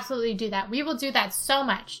will absolutely do that. We will do that so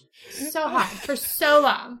much, so hard, for so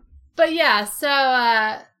long. But yeah, so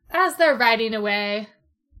as they're riding away,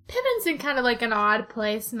 Pippin's in kind of like an odd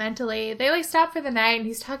place mentally. They like stop for the night, and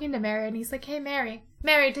he's talking to Merry, and he's like, hey, Merry,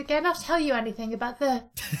 did Gandalf tell you anything about the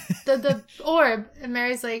orb? And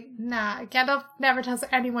Mary's like, nah, Gandalf never tells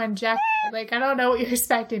anyone jack. Like, I don't know what you're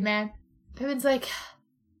expecting, man. Pippin's like,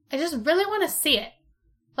 I just really want to see it.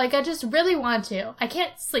 Like, I just really want to. I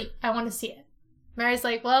can't sleep. I want to see it. Mary's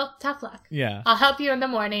like, well, tough luck. Yeah. I'll help you in the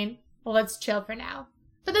morning. Well, let's chill for now.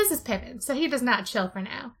 But this is Pippin, so he does not chill for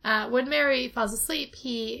now. When Merry falls asleep,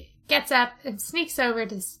 he gets up and sneaks over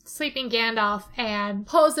to sleeping Gandalf and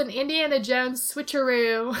pulls an Indiana Jones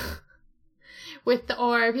switcheroo with the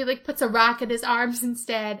orb. He like puts a rock in his arms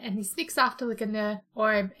instead, and he sneaks off to look in the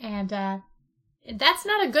orb, and that's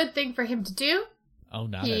not a good thing for him to do. Oh,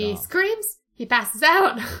 not at all. He screams, he passes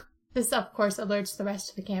out. This, of course, alerts the rest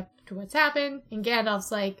of the camp to what's happened, and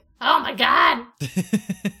Gandalf's like, oh my god!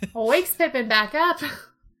 Wakes Pippin back up,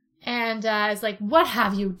 and is like, what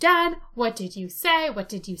have you done? What did you say? What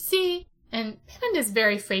did you see? And Pippin is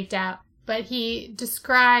very freaked out, but he just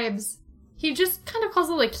kind of calls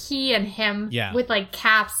it like he and him with like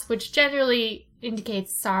caps, which generally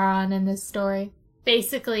indicates Sauron in this story.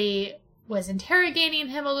 Basically was interrogating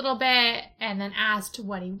him a little bit and then asked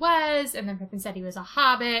what he was, and then Pippin said he was a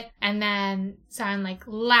hobbit, and then Sauron like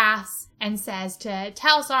laughs and says to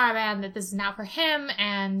tell Saruman that this is not for him,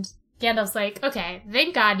 and Gandalf's like, okay,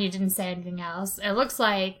 thank God you didn't say anything else. It looks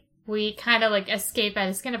like we kind of like escaped by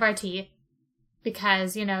the skin of our teeth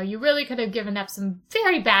because, you know, you really could have given up some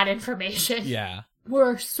very bad information. Yeah.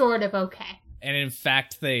 We're sort of okay. And in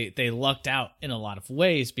fact, they lucked out in a lot of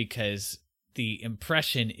ways because the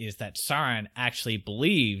impression is that Sauron actually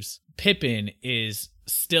believes Pippin is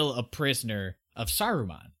still a prisoner of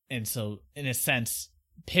Saruman. And so, in a sense,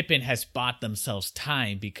 Pippin has bought themselves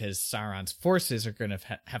time because Sauron's forces are going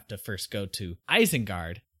to have to first go to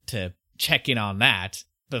Isengard to check in on that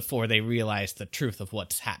before they realize the truth of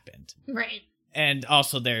what's happened. Right. And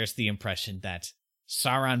also there's the impression that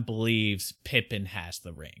Sauron believes Pippin has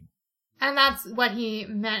the ring. And that's what he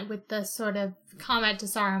meant with the sort of comment to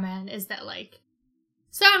Saruman, is that, like,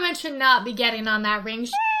 Saruman should not be getting on that ring.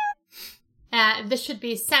 This should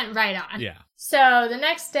be sent right on. Yeah. So the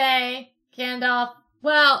next day, Gandalf...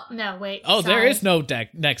 Well, no, wait. Oh, sorry. There is no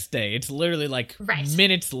next day. It's literally, like,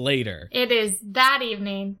 minutes later. It is that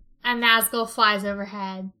evening, and Nazgul flies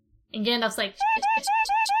overhead, and Gandalf's like...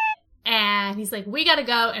 And he's like, we gotta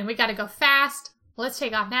go, and we gotta go fast. Let's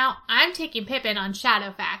take off now. I'm taking Pippin on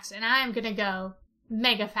Shadowfax, and I'm gonna go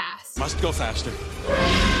mega fast. Must go faster.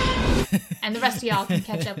 And the rest of y'all can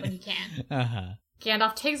catch up when you can. Uh-huh.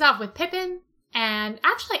 Gandalf takes off with Pippin, and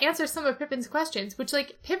actually answers some of Pippin's questions, which,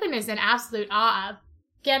 like, Pippin is in absolute awe of.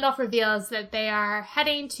 Gandalf reveals that they are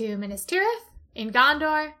heading to Minas Tirith in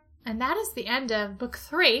Gondor, and that is the end of Book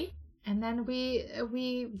 3. And then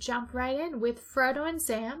we jump right in with Frodo and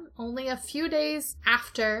Sam, only a few days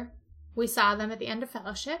after we saw them at the end of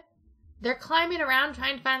Fellowship. They're climbing around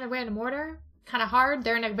trying to find their way to Mordor. Kind of hard.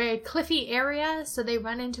 They're in a very cliffy area, so they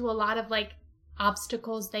run into a lot of, like,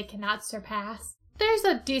 obstacles they cannot surpass. There's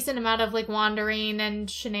a decent amount of, like, wandering and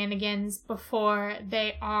shenanigans before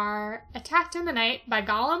they are attacked in the night by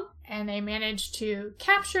Gollum, and they manage to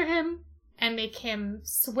capture him and make him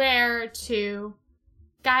swear to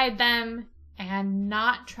guide them and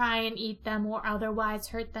not try and eat them or otherwise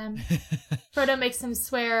hurt them. Frodo makes him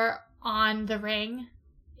swear on the ring.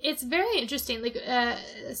 It's very interesting. Like,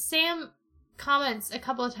 Sam comments a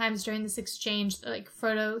couple of times during this exchange that, like,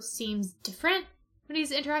 Frodo seems different when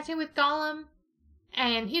he's interacting with Gollum.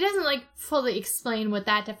 And he doesn't, like, fully explain what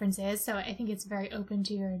that difference is, so I think it's very open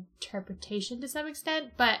to your interpretation to some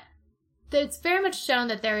extent. But it's very much shown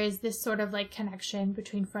that there is this sort of, like, connection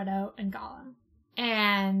between Frodo and Gollum.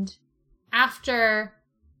 And after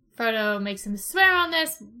Frodo makes him swear on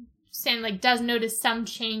this, Sam, like, does notice some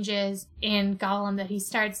changes in Gollum, that he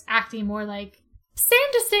starts acting more like... Sam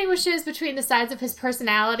distinguishes between the sides of his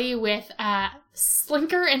personality with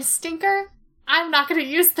Slinker and Stinker. I'm not going to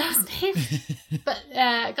use those names. But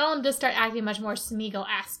Gollum does start acting much more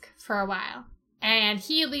Smeagol-esque for a while. And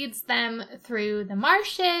he leads them through the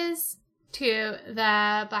marshes to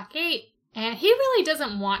the Black Gate. And he really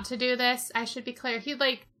doesn't want to do this, I should be clear. He,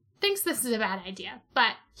 like, thinks this is a bad idea,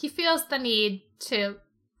 but he feels the need to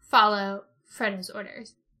follow Frodo's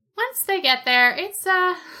orders. Once they get there, it's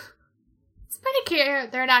pretty clear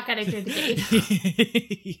they're not getting through the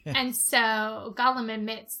gate. Yeah. And so Gollum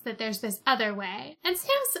admits that there's this other way. And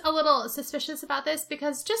Sam's a little suspicious about this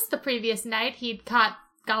because just the previous night he'd caught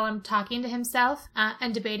Gollum talking to himself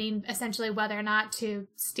and debating essentially whether or not to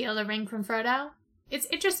steal the ring from Frodo. It's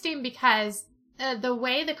interesting because the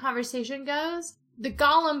way the conversation goes, the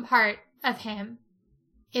Gollum part of him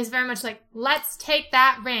is very much like, let's take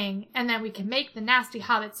that ring and then we can make the nasty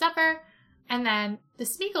hobbit supper. And then the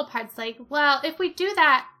Smeagol part's like, well, if we do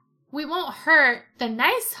that, we won't hurt the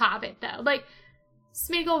nice hobbit, though. Like,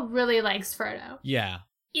 Smeagol really likes Frodo. Yeah.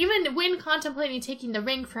 Even when contemplating taking the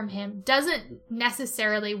ring from him, doesn't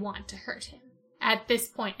necessarily want to hurt him at this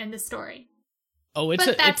point in the story. Oh,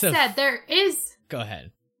 but that said, there is... Go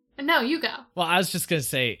ahead. No, you go. Well, I was just going to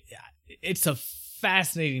say, it's a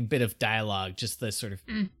fascinating bit of dialogue, just the sort of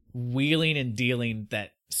wheeling and dealing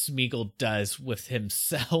that Smeagol does with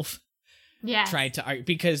himself. tried to argue,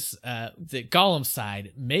 because the Gollum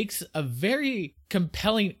side makes a very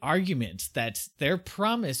compelling argument that their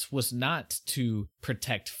promise was not to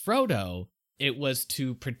protect Frodo, it was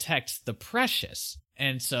to protect the precious.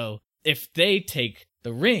 And so if they take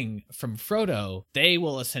the ring from Frodo, they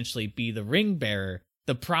will essentially be the ring bearer.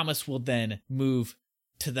 The promise will then move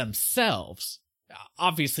to themselves.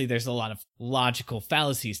 Obviously, there's a lot of logical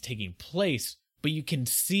fallacies taking place, but you can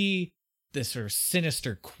see the sort of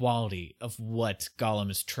sinister quality of what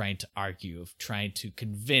Gollum is trying to argue, of trying to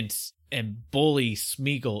convince and bully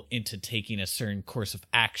Smeagol into taking a certain course of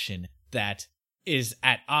action that is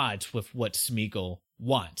at odds with what Smeagol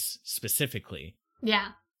wants specifically. Yeah.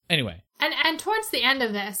 Anyway. And towards the end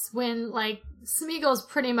of this, when, like, Smeagol's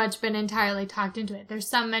pretty much been entirely talked into it, there's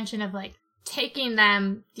some mention of, like, taking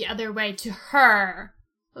them the other way to her.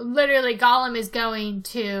 Literally, Gollum is going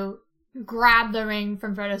to grab the ring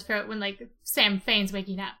from Frodo's throat when, like, Sam feigns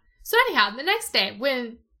waking up. So anyhow, the next day,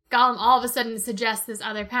 when Gollum all of a sudden suggests this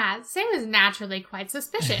other path, Sam is naturally quite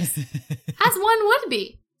suspicious, as one would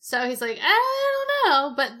be. So he's like, I don't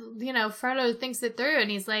know, but, you know, Frodo thinks it through,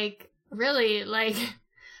 and he's like, really, like,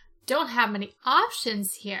 don't have many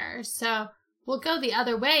options here, so we'll go the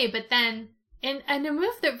other way. But then, in a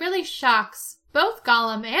move that really shocks both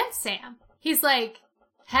Gollum and Sam, he's like,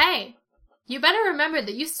 hey, you better remember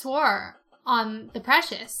that you swore on the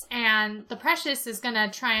Precious, and the Precious is gonna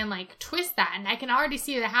try and, like, twist that, and I can already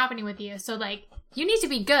see that happening with you, so, like, you need to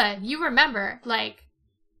be good. You remember, like,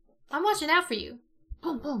 I'm watching out for you.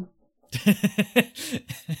 Boom, boom.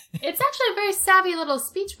 It's actually a very savvy little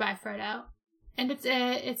speech by Frodo, and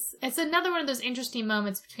it's another one of those interesting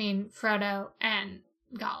moments between Frodo and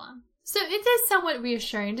Gollum. So it is somewhat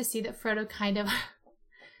reassuring to see that Frodo kind of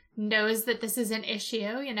knows that this is an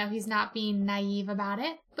issue. You know, he's not being naive about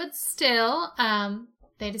it. But still,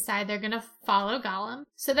 they decide they're going to follow Gollum.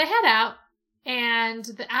 So they head out, and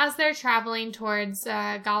as they're traveling towards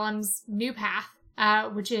Gollum's new path,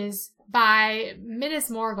 which is by Minas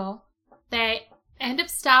Morgul, they end up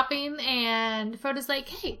stopping, and Frodo's like,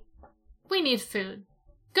 hey, we need food.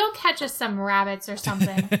 Go catch us some rabbits or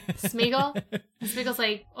something, Smeagol. And Smeagol's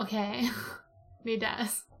like, okay. He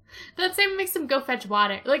does. That same makes him go fetch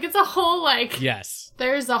water. Like, it's a whole, like... Yes.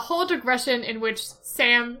 There's a whole digression in which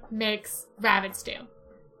Sam makes rabbit stew.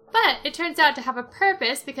 But it turns out to have a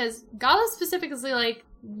purpose, because Gollum specifically is like,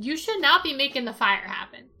 you should not be making the fire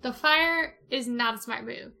happen. The fire is not a smart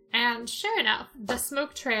move. And sure enough, the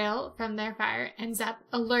smoke trail from their fire ends up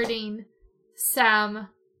alerting some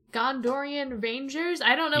Gondorian Rangers?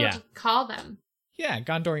 I don't know what to call them. Yeah,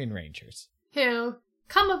 Gondorian Rangers. Who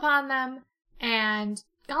come upon them, and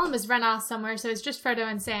Gollum has run off somewhere, so it's just Frodo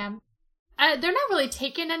and Sam. They're not really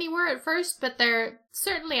taken anywhere at first, but they're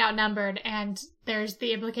certainly outnumbered, and there's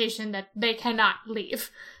the implication that they cannot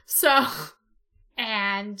leave. So,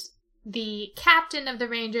 and the captain of the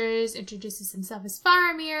Rangers introduces himself as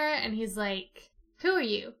Faramir, and he's like, who are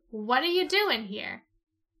you? What are you doing here?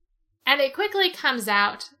 And it quickly comes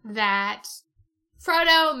out that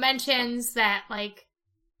Frodo mentions that, like,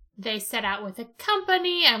 they set out with a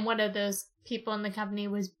company, and one of those people in the company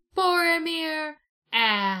was Boromir,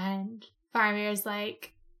 and Faramir's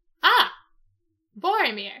like,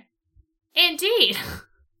 Boromir. Indeed.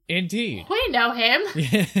 Indeed. We know him.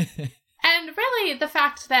 And really, the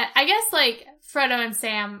fact that, I guess, like, Frodo and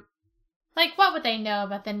Sam, like, what would they know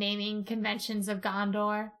about the naming conventions of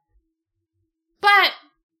Gondor? But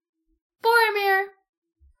Boromir,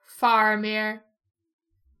 Faramir.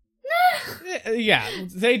 Yeah,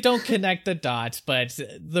 they don't connect the dots, but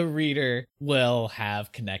the reader will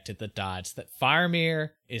have connected the dots that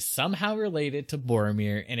Faramir is somehow related to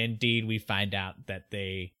Boromir, and indeed we find out that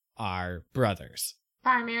they are brothers.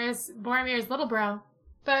 Faramir is Boromir's little bro.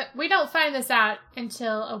 But we don't find this out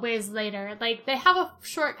until a ways later. Like, they have a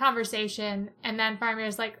short conversation, and then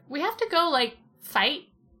Faramir's like, we have to go, like, fight?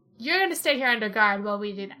 You're gonna stay here under guard while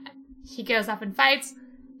we do that. He goes up and fights.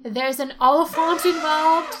 There's an Oliphant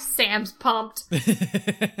involved. Sam's pumped.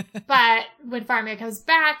 But when Faramir comes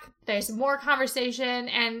back, there's more conversation,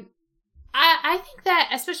 and I think that,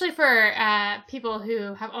 especially for people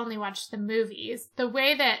who have only watched the movies, the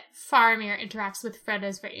way that Faramir interacts with Frodo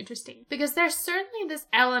is very interesting. Because there's certainly this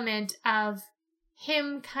element of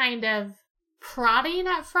him kind of prodding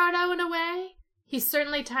at Frodo in a way. He's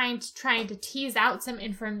certainly trying to tease out some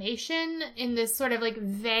information in this sort of, like,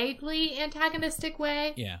 vaguely antagonistic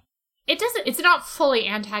way. Yeah. It's not fully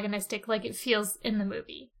antagonistic like it feels in the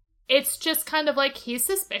movie. It's just kind of like he's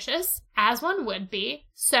suspicious, as one would be.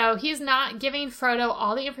 So he's not giving Frodo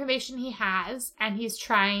all the information he has, and he's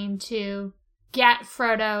trying to get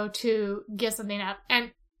Frodo to give something up.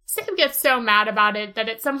 And Sam gets so mad about it that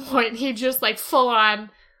at some point he just, like, full on,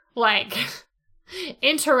 like,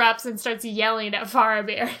 interrupts and starts yelling at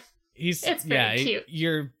Faramir. It's very cute.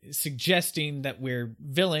 You're suggesting that we're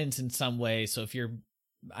villains in some way, so if your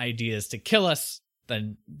idea is to kill us,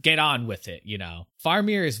 then get on with it, you know.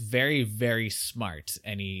 Faramir is very, very smart,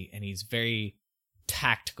 and he's very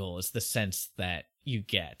tactical, is the sense that you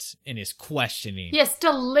get in his questioning. Yes,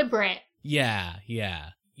 deliberate. Yeah.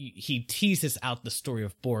 He teases out the story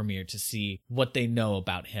of Boromir to see what they know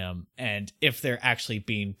about him and if they're actually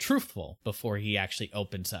being truthful before he actually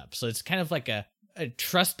opens up. So it's kind of like a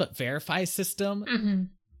trust but verify system. Mm-hmm.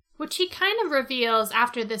 Which he kind of reveals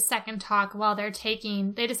after this second talk while they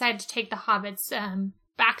decide to take the hobbits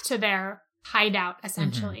back to their hideout,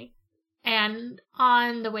 essentially. Mm-hmm. And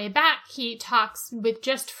on the way back, he talks with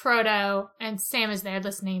just Frodo, and Sam is there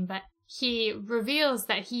listening, but he reveals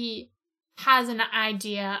that he has an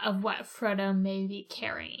idea of what Frodo may be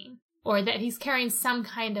carrying, or that he's carrying some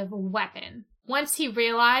kind of weapon. Once he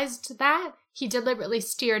realized that, he deliberately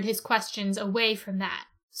steered his questions away from that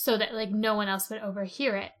so that, like, no one else would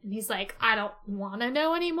overhear it. And he's like, I don't want to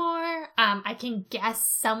know anymore. I can guess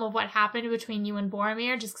some of what happened between you and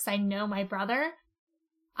Boromir just because I know my brother.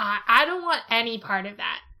 I don't want any part of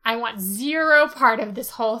that. I want zero part of this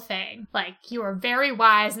whole thing. Like, you are very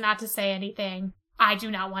wise not to say anything. I do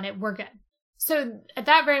not want it. We're good. So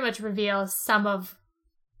that very much reveals some of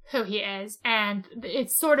who he is. And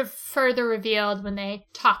it's sort of further revealed when they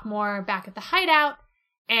talk more back at the hideout.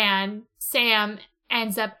 And Sam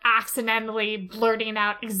ends up accidentally blurting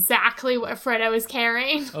out exactly what Frodo is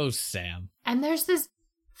carrying. Oh, Sam. And there's this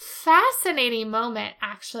fascinating moment,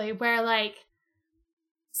 actually, where, like,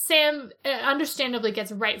 Sam understandably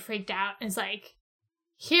gets right freaked out and is like,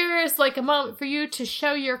 here's, like, a moment for you to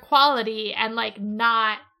show your quality and, like,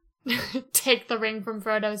 not take the ring from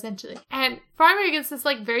Frodo, essentially. And Faramir gets this,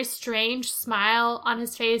 like, very strange smile on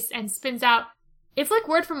his face and spins out, it's like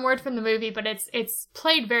word from the movie, but it's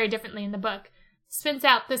played very differently in the book. Spins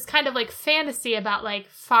out this kind of, like, fantasy about, like,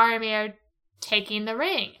 Faramir taking the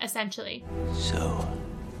ring, essentially. So,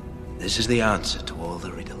 this is the answer to all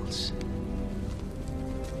the riddles.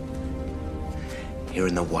 Here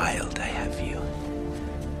in the wild I have you.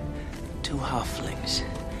 2 halflings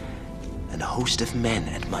and a host of men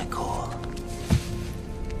at my call.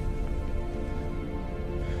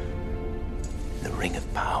 The ring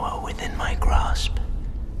of power within my grasp.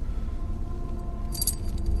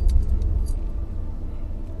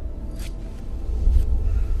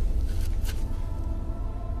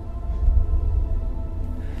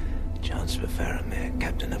 Chancellor Faramir,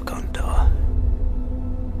 Captain of Gondor.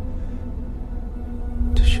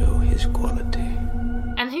 To show his quality.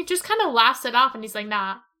 And he just kind of laughs it off and he's like,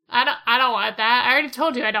 nah, I don't want that. I already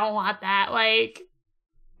told you I don't want that. Like,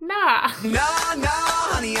 nah. No,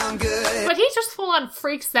 honey, I'm good. But he just full on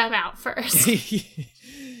freaks them out first.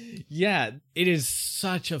 Yeah, it is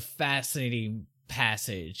such a fascinating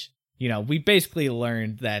passage. You know, we basically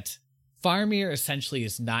learned that Faramir essentially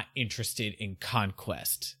is not interested in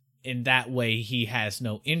conquest. In that way, he has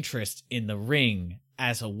no interest in the ring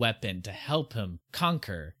as a weapon to help him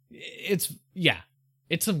conquer. It's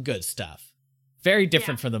some good stuff. Very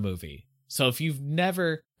different from the movie. So if you've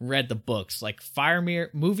never read the books, like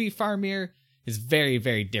movie Faramir is very,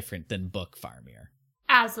 very different than book Faramir.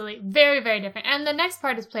 Absolutely. Very, very different. And the next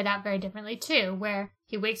part is played out very differently too, where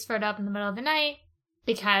he wakes Frodo up in the middle of the night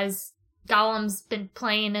because Gollum's been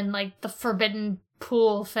playing in, like, the forbidden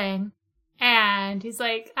pool thing. And he's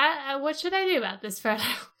like, what should I do about this, Frodo?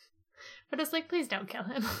 Frodo's like, please don't kill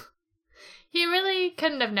him. He really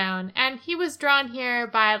couldn't have known. And he was drawn here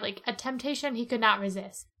by, like, a temptation he could not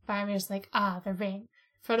resist. Faramir's like, the ring.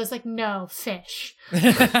 Frodo's like, no, fish.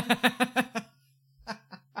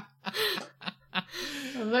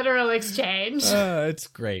 Literal exchange. It's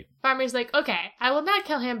great. Faramir's like, okay, I will not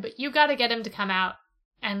kill him, but you gotta get him to come out,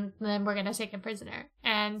 and then we're gonna take him prisoner.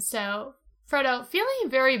 And so Frodo, feeling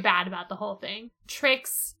very bad about the whole thing,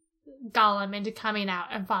 tricks Gollum into coming out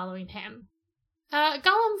and following him.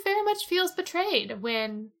 Gollum very much feels betrayed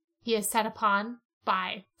when he is set upon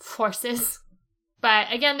by forces.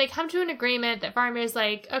 But again, they come to an agreement that Faramir's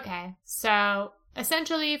like, okay, so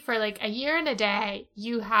essentially for, like, a year and a day,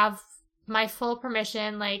 you have my full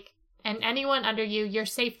permission, like, and anyone under you, you're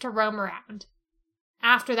safe to roam around.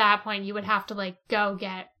 After that point, you would have to, like, go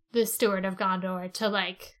get the Steward of Gondor to,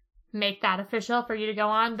 like, make that official for you to go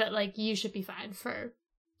on, but, like, you should be fine for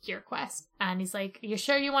your quest. And he's like, you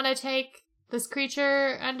sure you want to take this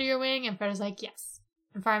creature under your wing? And Frodo's like, yes.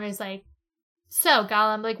 And Faramir's like, so,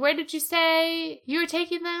 Gollum, like, where did you say you were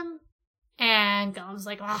taking them? And Gollum's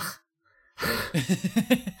like, ugh,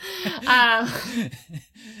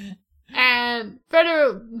 And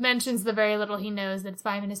Frodo mentions the very little he knows that it's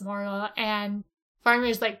by Minas Morgul, and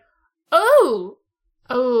Faramir's like, oh,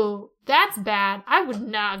 that's bad. I would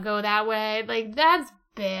not go that way. Like, that's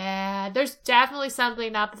bad. There's definitely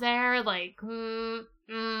something up there. Like,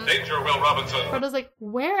 Danger, Will Robinson. Frodo's like,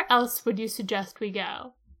 where else would you suggest we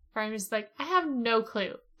go? Faramir's like, I have no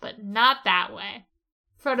clue, but not that way.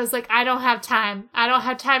 Frodo's like, I don't have time. I don't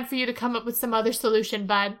have time for you to come up with some other solution,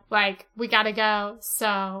 bud. Like, we gotta go,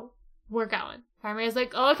 so we're going. Faramir's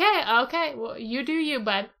like, okay, well, you do you,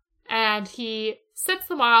 bud. And he sets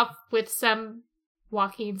them off with some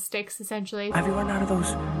walking sticks, essentially. Have you run out of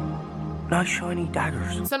those nice shiny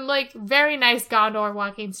daggers? Some, like, very nice Gondor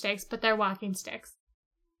walking sticks, but they're walking sticks.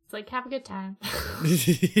 It's like, have a good time.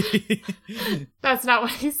 That's not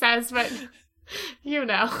what he says, but you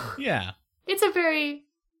know. Yeah. It's a very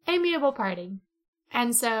amiable party.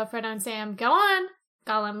 And so Frodo and Sam go on.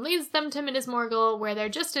 Gollum leads them to Minas Morgul, where they're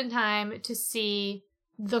just in time to see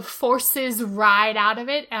the forces ride out of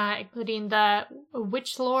it, including the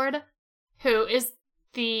Witch Lord, who is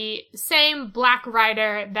the same Black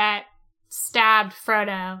Rider that stabbed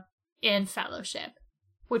Frodo in Fellowship,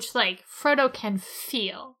 which, like, Frodo can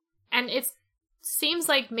feel. And it seems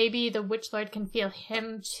like maybe the Witch Lord can feel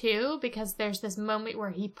him too, because there's this moment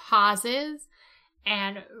where he pauses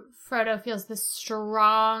and Frodo feels this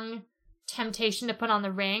strong temptation to put on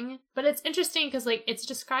the ring. But it's interesting because, like, it's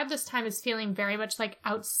described this time as feeling very much like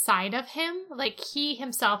outside of him. Like, he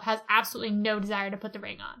himself has absolutely no desire to put the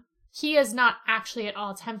ring on. He is not actually at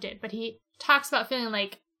all tempted, but he talks about feeling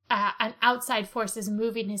like an outside force is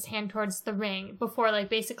moving his hand towards the ring before, like,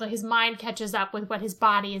 basically his mind catches up with what his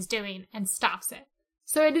body is doing and stops it.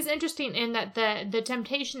 So it is interesting in that the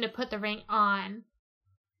temptation to put the ring on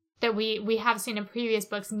that we have seen in previous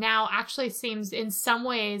books now actually seems in some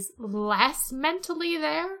ways less mentally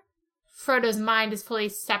there. Frodo's mind is fully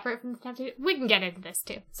separate from the temptation. We can get into this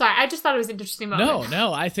too. Sorry, I just thought it was an interesting moment.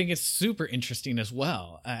 No, I think it's super interesting as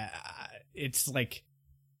well. It's like,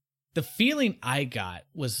 the feeling I got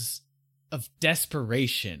was of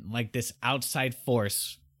desperation, like this outside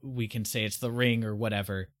force, we can say it's the ring or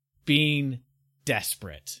whatever, being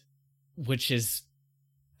desperate, which is,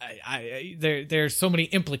 there are so many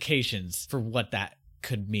implications for what that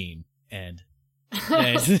could mean. And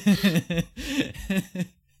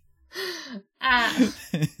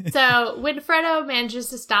so when Frodo manages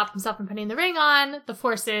to stop himself from putting the ring on, the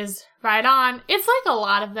forces ride on. It's like a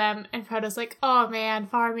lot of them, and Frodo's like, oh man,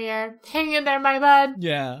 Faramir, hang in there, my bud.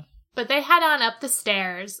 Yeah. But they head on up the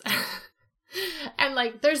stairs. And,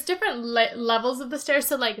 like, there's different levels of the stairs.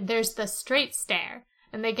 So, like, there's the straight stair.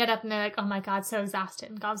 And they get up and they're like, oh my god, so exhausted.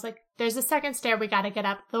 And Gollum's like, there's a second stair we gotta get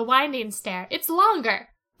up. The winding stair. It's longer.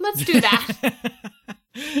 Let's do that.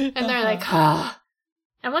 And they're like, oh.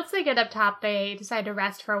 And once they get up top, they decide to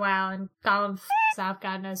rest for a while, and Gollum f***s off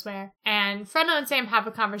God knows where. And Frodo and Sam have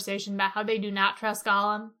a conversation about how they do not trust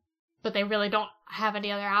Gollum, but they really don't have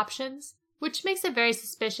any other options, which makes it very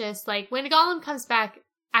suspicious. Like, when Gollum comes back,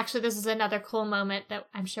 actually, this is another cool moment that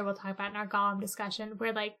I'm sure we'll talk about in our Gollum discussion,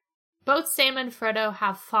 where, like, both Sam and Frodo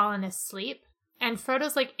have fallen asleep, and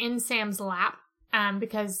Frodo's, like, in Sam's lap,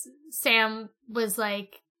 because Sam was,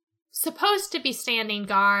 like, supposed to be standing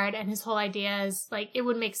guard, and his whole idea is, like, it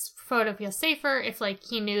would make Frodo feel safer if, like,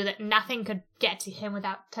 he knew that nothing could get to him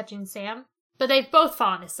without touching Sam. But they've both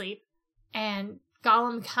fallen asleep, and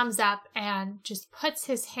Gollum comes up and just puts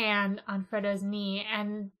his hand on Frodo's knee,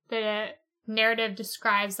 and the narrative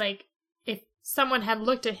describes, like, if someone had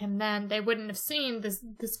looked at him then, they wouldn't have seen this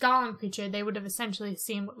Gollum creature. They would have essentially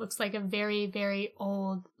seen what looks like a very, very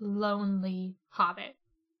old, lonely hobbit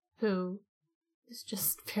who is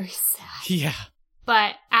just very sad. Yeah.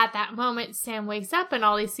 But at that moment, Sam wakes up and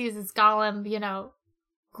all he sees is Gollum, you know,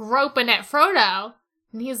 groping at Frodo.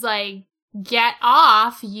 And he's like, get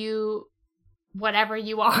off, you whatever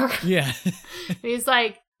you are. Yeah. And he's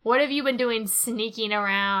like, what have you been doing sneaking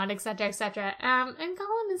around, etc., etc. And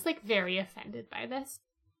Gollum is, like, very offended by this.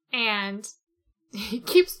 And he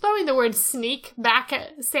keeps throwing the word sneak back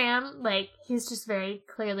at Sam. Like, he's just very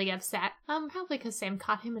clearly upset. Probably because Sam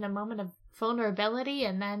caught him in a moment of vulnerability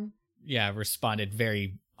and then... Yeah, responded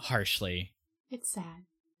very harshly. It's sad.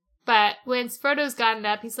 But when Frodo's gotten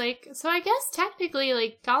up, he's like, so I guess technically,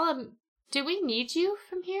 like, Gollum, do we need you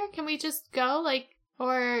from here? Can we just go, like...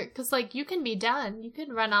 Or, because, like, you can be done. You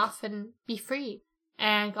can run off and be free.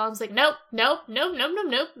 And Gollum's like, nope.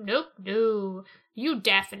 You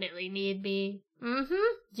definitely need me.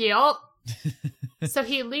 Yup. So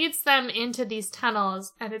he leads them into these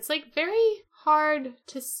tunnels, and it's, like, very hard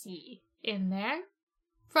to see in there.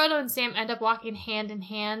 Frodo and Sam end up walking hand in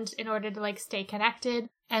hand in order to, like, stay connected.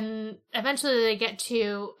 And eventually they get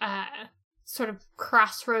to sort of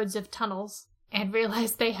crossroads of tunnels and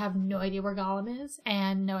realize they have no idea where Gollum is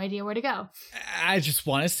and no idea where to go. I just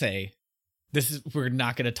want to say, we're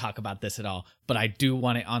not going to talk about this at all, but I do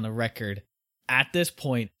want it on the record. At this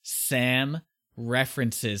point, Sam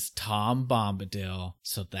references Tom Bombadil,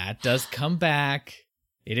 so that does come back.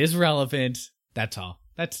 It is relevant. That's all.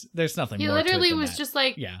 There's nothing more to it. He literally was just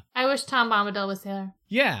like, I wish Tom Bombadil was there.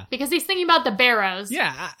 Yeah. Because he's thinking about the Barrows.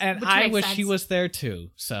 Yeah, and I wish he was there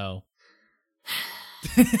too, so.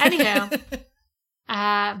 Anyhow,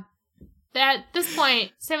 at this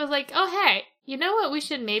point, Sam was like, oh, hey, you know what we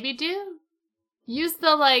should maybe do? Use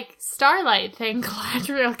the, like, starlight thing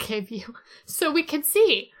Galadriel gave you so we can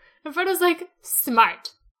see. And Frodo's like,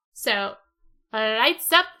 smart. So,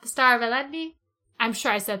 lights up the Star of Elendil. I'm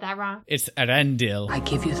sure I said that wrong. It's Erendil. I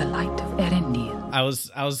give you the light of Erendil. I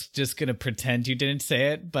was just gonna pretend you didn't say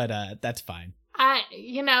it, but that's fine.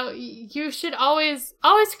 You should always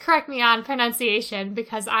correct me on pronunciation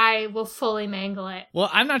because I will fully mangle it. Well,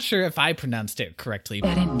 I'm not sure if I pronounced it correctly,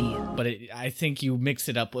 Erendil. But I think you mix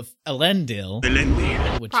it up with Elendil,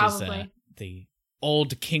 which Probably. is the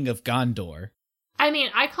old king of Gondor. I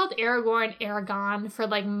mean, I called Aragorn Aragon for,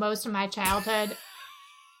 like, most of my childhood.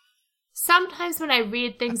 Sometimes when I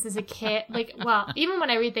read things as a kid, like, well, even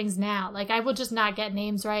when I read things now, like, I will just not get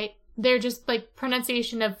names right. They're just, like,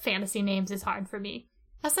 pronunciation of fantasy names is hard for me.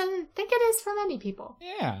 As I think it is for many people.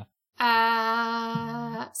 Yeah.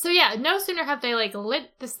 So yeah, no sooner have they, like,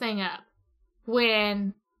 lit this thing up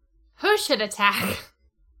when who should attack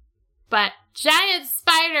but giant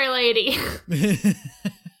spider lady.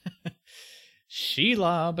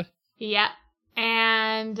 Shelob. Yep.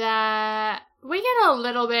 And we get a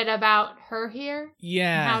little bit about her here.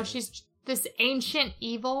 Yeah. How she's this ancient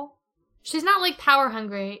evil. She's not, like, power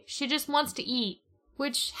hungry. She just wants to eat,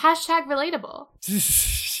 which #relatable.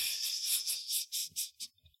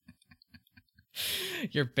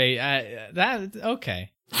 You're that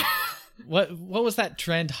okay. What was that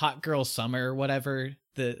trend? Hot girl summer or whatever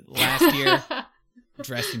the last year,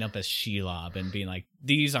 dressing up as Shelob and being like,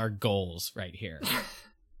 these are goals right here.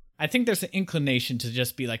 I think there's an inclination to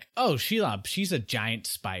just be like, oh, Shelob, she's a giant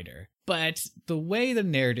spider. But the way the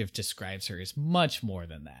narrative describes her is much more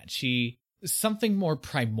than that. She is something more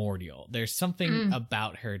primordial. There's something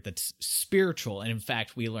about her that's spiritual. And in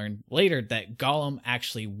fact, we learn later that Gollum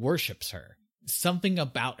actually worships her. Something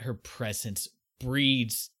about her presence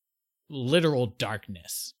breeds literal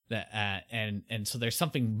darkness. And so there's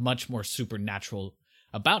something much more supernatural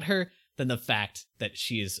about her than the fact that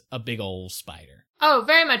she is a big old spider. Oh,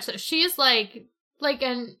 very much so. She is like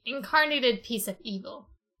an incarnated piece of evil.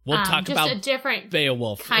 We'll talk just about a different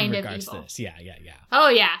Beowulf kind in regards of evil. to this. Yeah. Oh,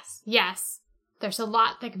 yes. There's a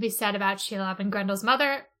lot that can be said about Shelob and Grendel's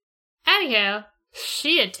mother. Anywho,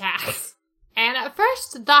 she attacks. And at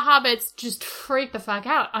first, the hobbits just freak the fuck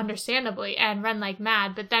out, understandably, and run like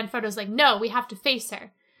mad. But then Frodo's like, no, we have to face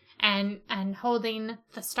her. And holding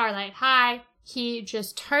the starlight high, he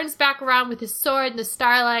just turns back around with his sword in the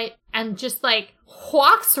starlight and just, like,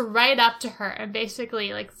 walks right up to her and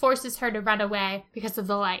basically, like, forces her to run away because of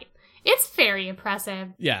the light. It's very impressive.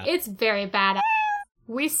 Yeah. It's very badass.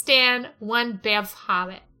 We stand one Banff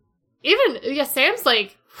hobbit. Sam's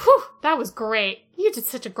like, whew, that was great. You did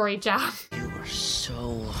such a great job. You were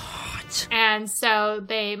so hot. And so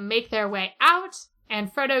they make their way out,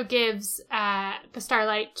 and Frodo gives the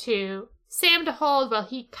starlight to Sam to hold while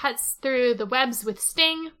he cuts through the webs with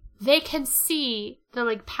Sting. They can see the,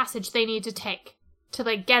 like, passage they need to take to,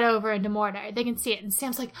 like, get over into Mordor. They can see it, and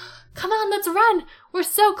Sam's like, come on, let's run! We're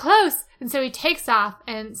so close! And so he takes off,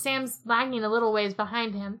 and Sam's lagging a little ways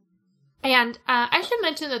behind him. And I should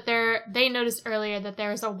mention that they noticed earlier that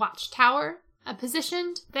there is a watchtower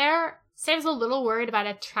positioned there. Sam's a little worried about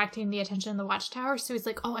attracting the attention of the watchtower, so he's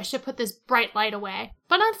like, oh, I should put this bright light away.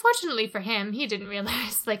 But unfortunately for him, he didn't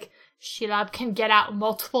realize, like, Shelob can get out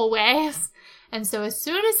multiple ways. And so as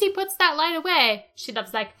soon as he puts that light away,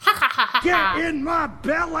 Shelob's like, ha ha ha ha ha. Get in my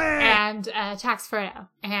belly! And attacks Frodo.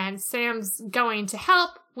 And Sam's going to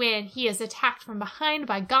help when he is attacked from behind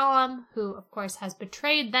by Gollum, who of course has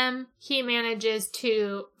betrayed them. He manages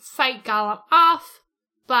to fight Gollum off,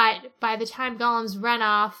 but by the time Gollum's run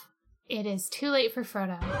off, it is too late for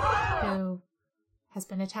Frodo, who has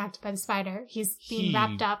been attacked by the spider. He's being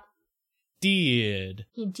wrapped up. He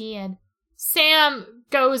did. Sam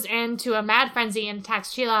goes into a mad frenzy and attacks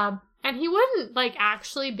Shelob, and he wouldn't, like,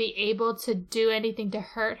 actually be able to do anything to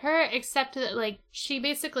hurt her, except that, like, she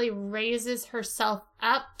basically raises herself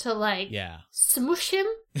up to, like, smoosh him,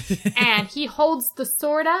 and he holds the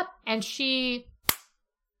sword up, and she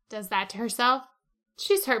does that to herself.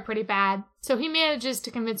 She's hurt pretty bad, so he manages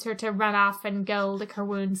to convince her to run off and go lick her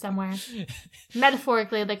wound somewhere.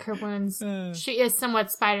 Metaphorically lick her wounds. She is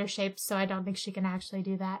somewhat spider-shaped, so I don't think she can actually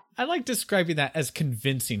do that. I like describing that as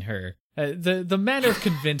convincing her. The manner of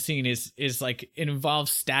convincing is like, it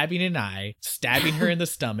involves stabbing an eye, stabbing her in the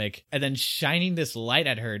stomach, and then shining this light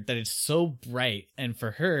at her that is so bright, and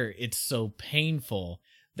for her, it's so painful.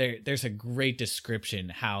 There's a great description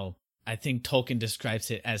how I think Tolkien describes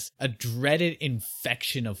it as a dreaded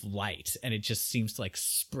infection of light, and it just seems to like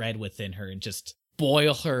spread within her and just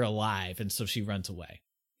boil her alive, and so she runs away.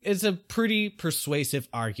 It's a pretty persuasive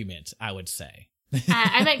argument, I would say.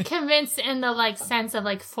 I meant convinced in the like sense of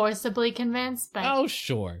like forcibly convinced, but oh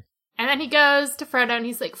sure. And then he goes to Frodo and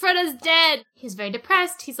he's like, Frodo's dead. He's very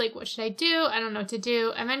depressed. He's like, what should I do? I don't know what to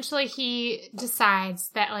do. Eventually he decides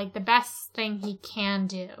that like the best thing he can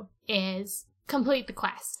do is complete the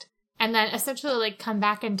quest. And then essentially, like, come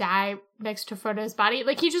back and die next to Frodo's body.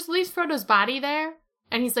 Like, he just leaves Frodo's body there.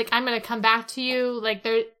 And he's like, I'm going to come back to you. Like,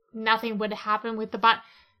 nothing would happen with the body.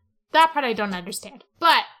 That part I don't understand.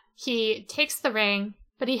 But he takes the ring,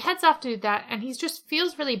 but he heads off to do that. And he just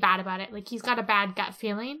feels really bad about it. Like, he's got a bad gut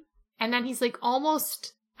feeling. And then he's, like,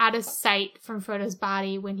 almost out of sight from Frodo's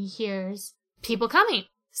body when he hears people coming.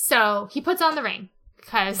 So he puts on the ring,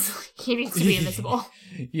 because he needs to be invisible.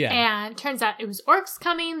 Yeah. And turns out it was orcs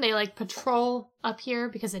coming. They, like, patrol up here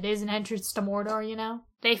because it is an entrance to Mordor, you know?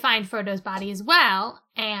 They find Frodo's body as well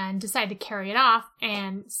and decide to carry it off.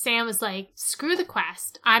 And Sam is like, screw the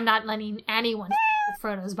quest. I'm not letting anyone with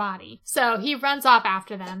Frodo's body. So he runs off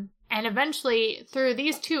after them. And eventually, through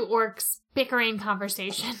these two orcs' bickering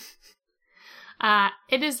conversation,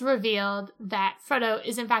 it is revealed that Frodo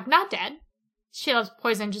is in fact not dead. Sheilah's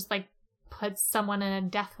poison just, like, puts someone in a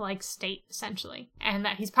death-like state, essentially. And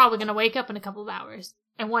that he's probably going to wake up in a couple of hours.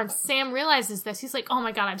 And once Sam realizes this, he's like, oh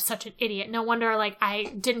my god, I'm such an idiot. No wonder, like, I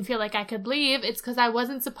didn't feel like I could leave. It's because I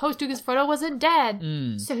wasn't supposed to, because Frodo wasn't dead.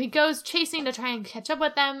 So he goes chasing to try and catch up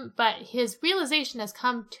with them, but his realization has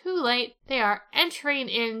come too late. They are entering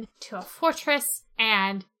into a fortress,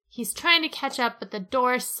 and he's trying to catch up, but the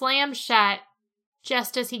door slams shut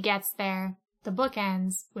just as he gets there. The book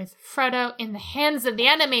ends with Frodo in the hands of the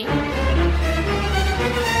enemy.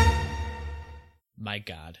 My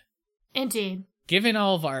god. Indeed. Given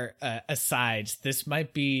all of our asides, this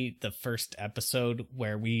might be the first episode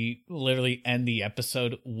where we literally end the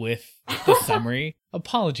episode with the summary.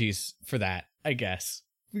 Apologies for that, I guess.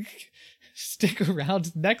 Stick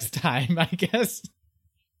around next time, I guess.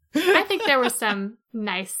 I think there were some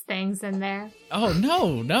nice things in there. Oh,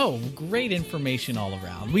 no. Great information all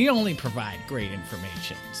around. We only provide great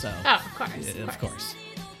information, so... Oh, of course.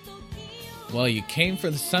 Well, you came for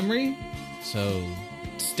the summary, so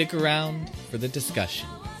stick around for the discussion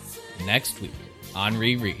next week on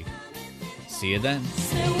Reread. See you then.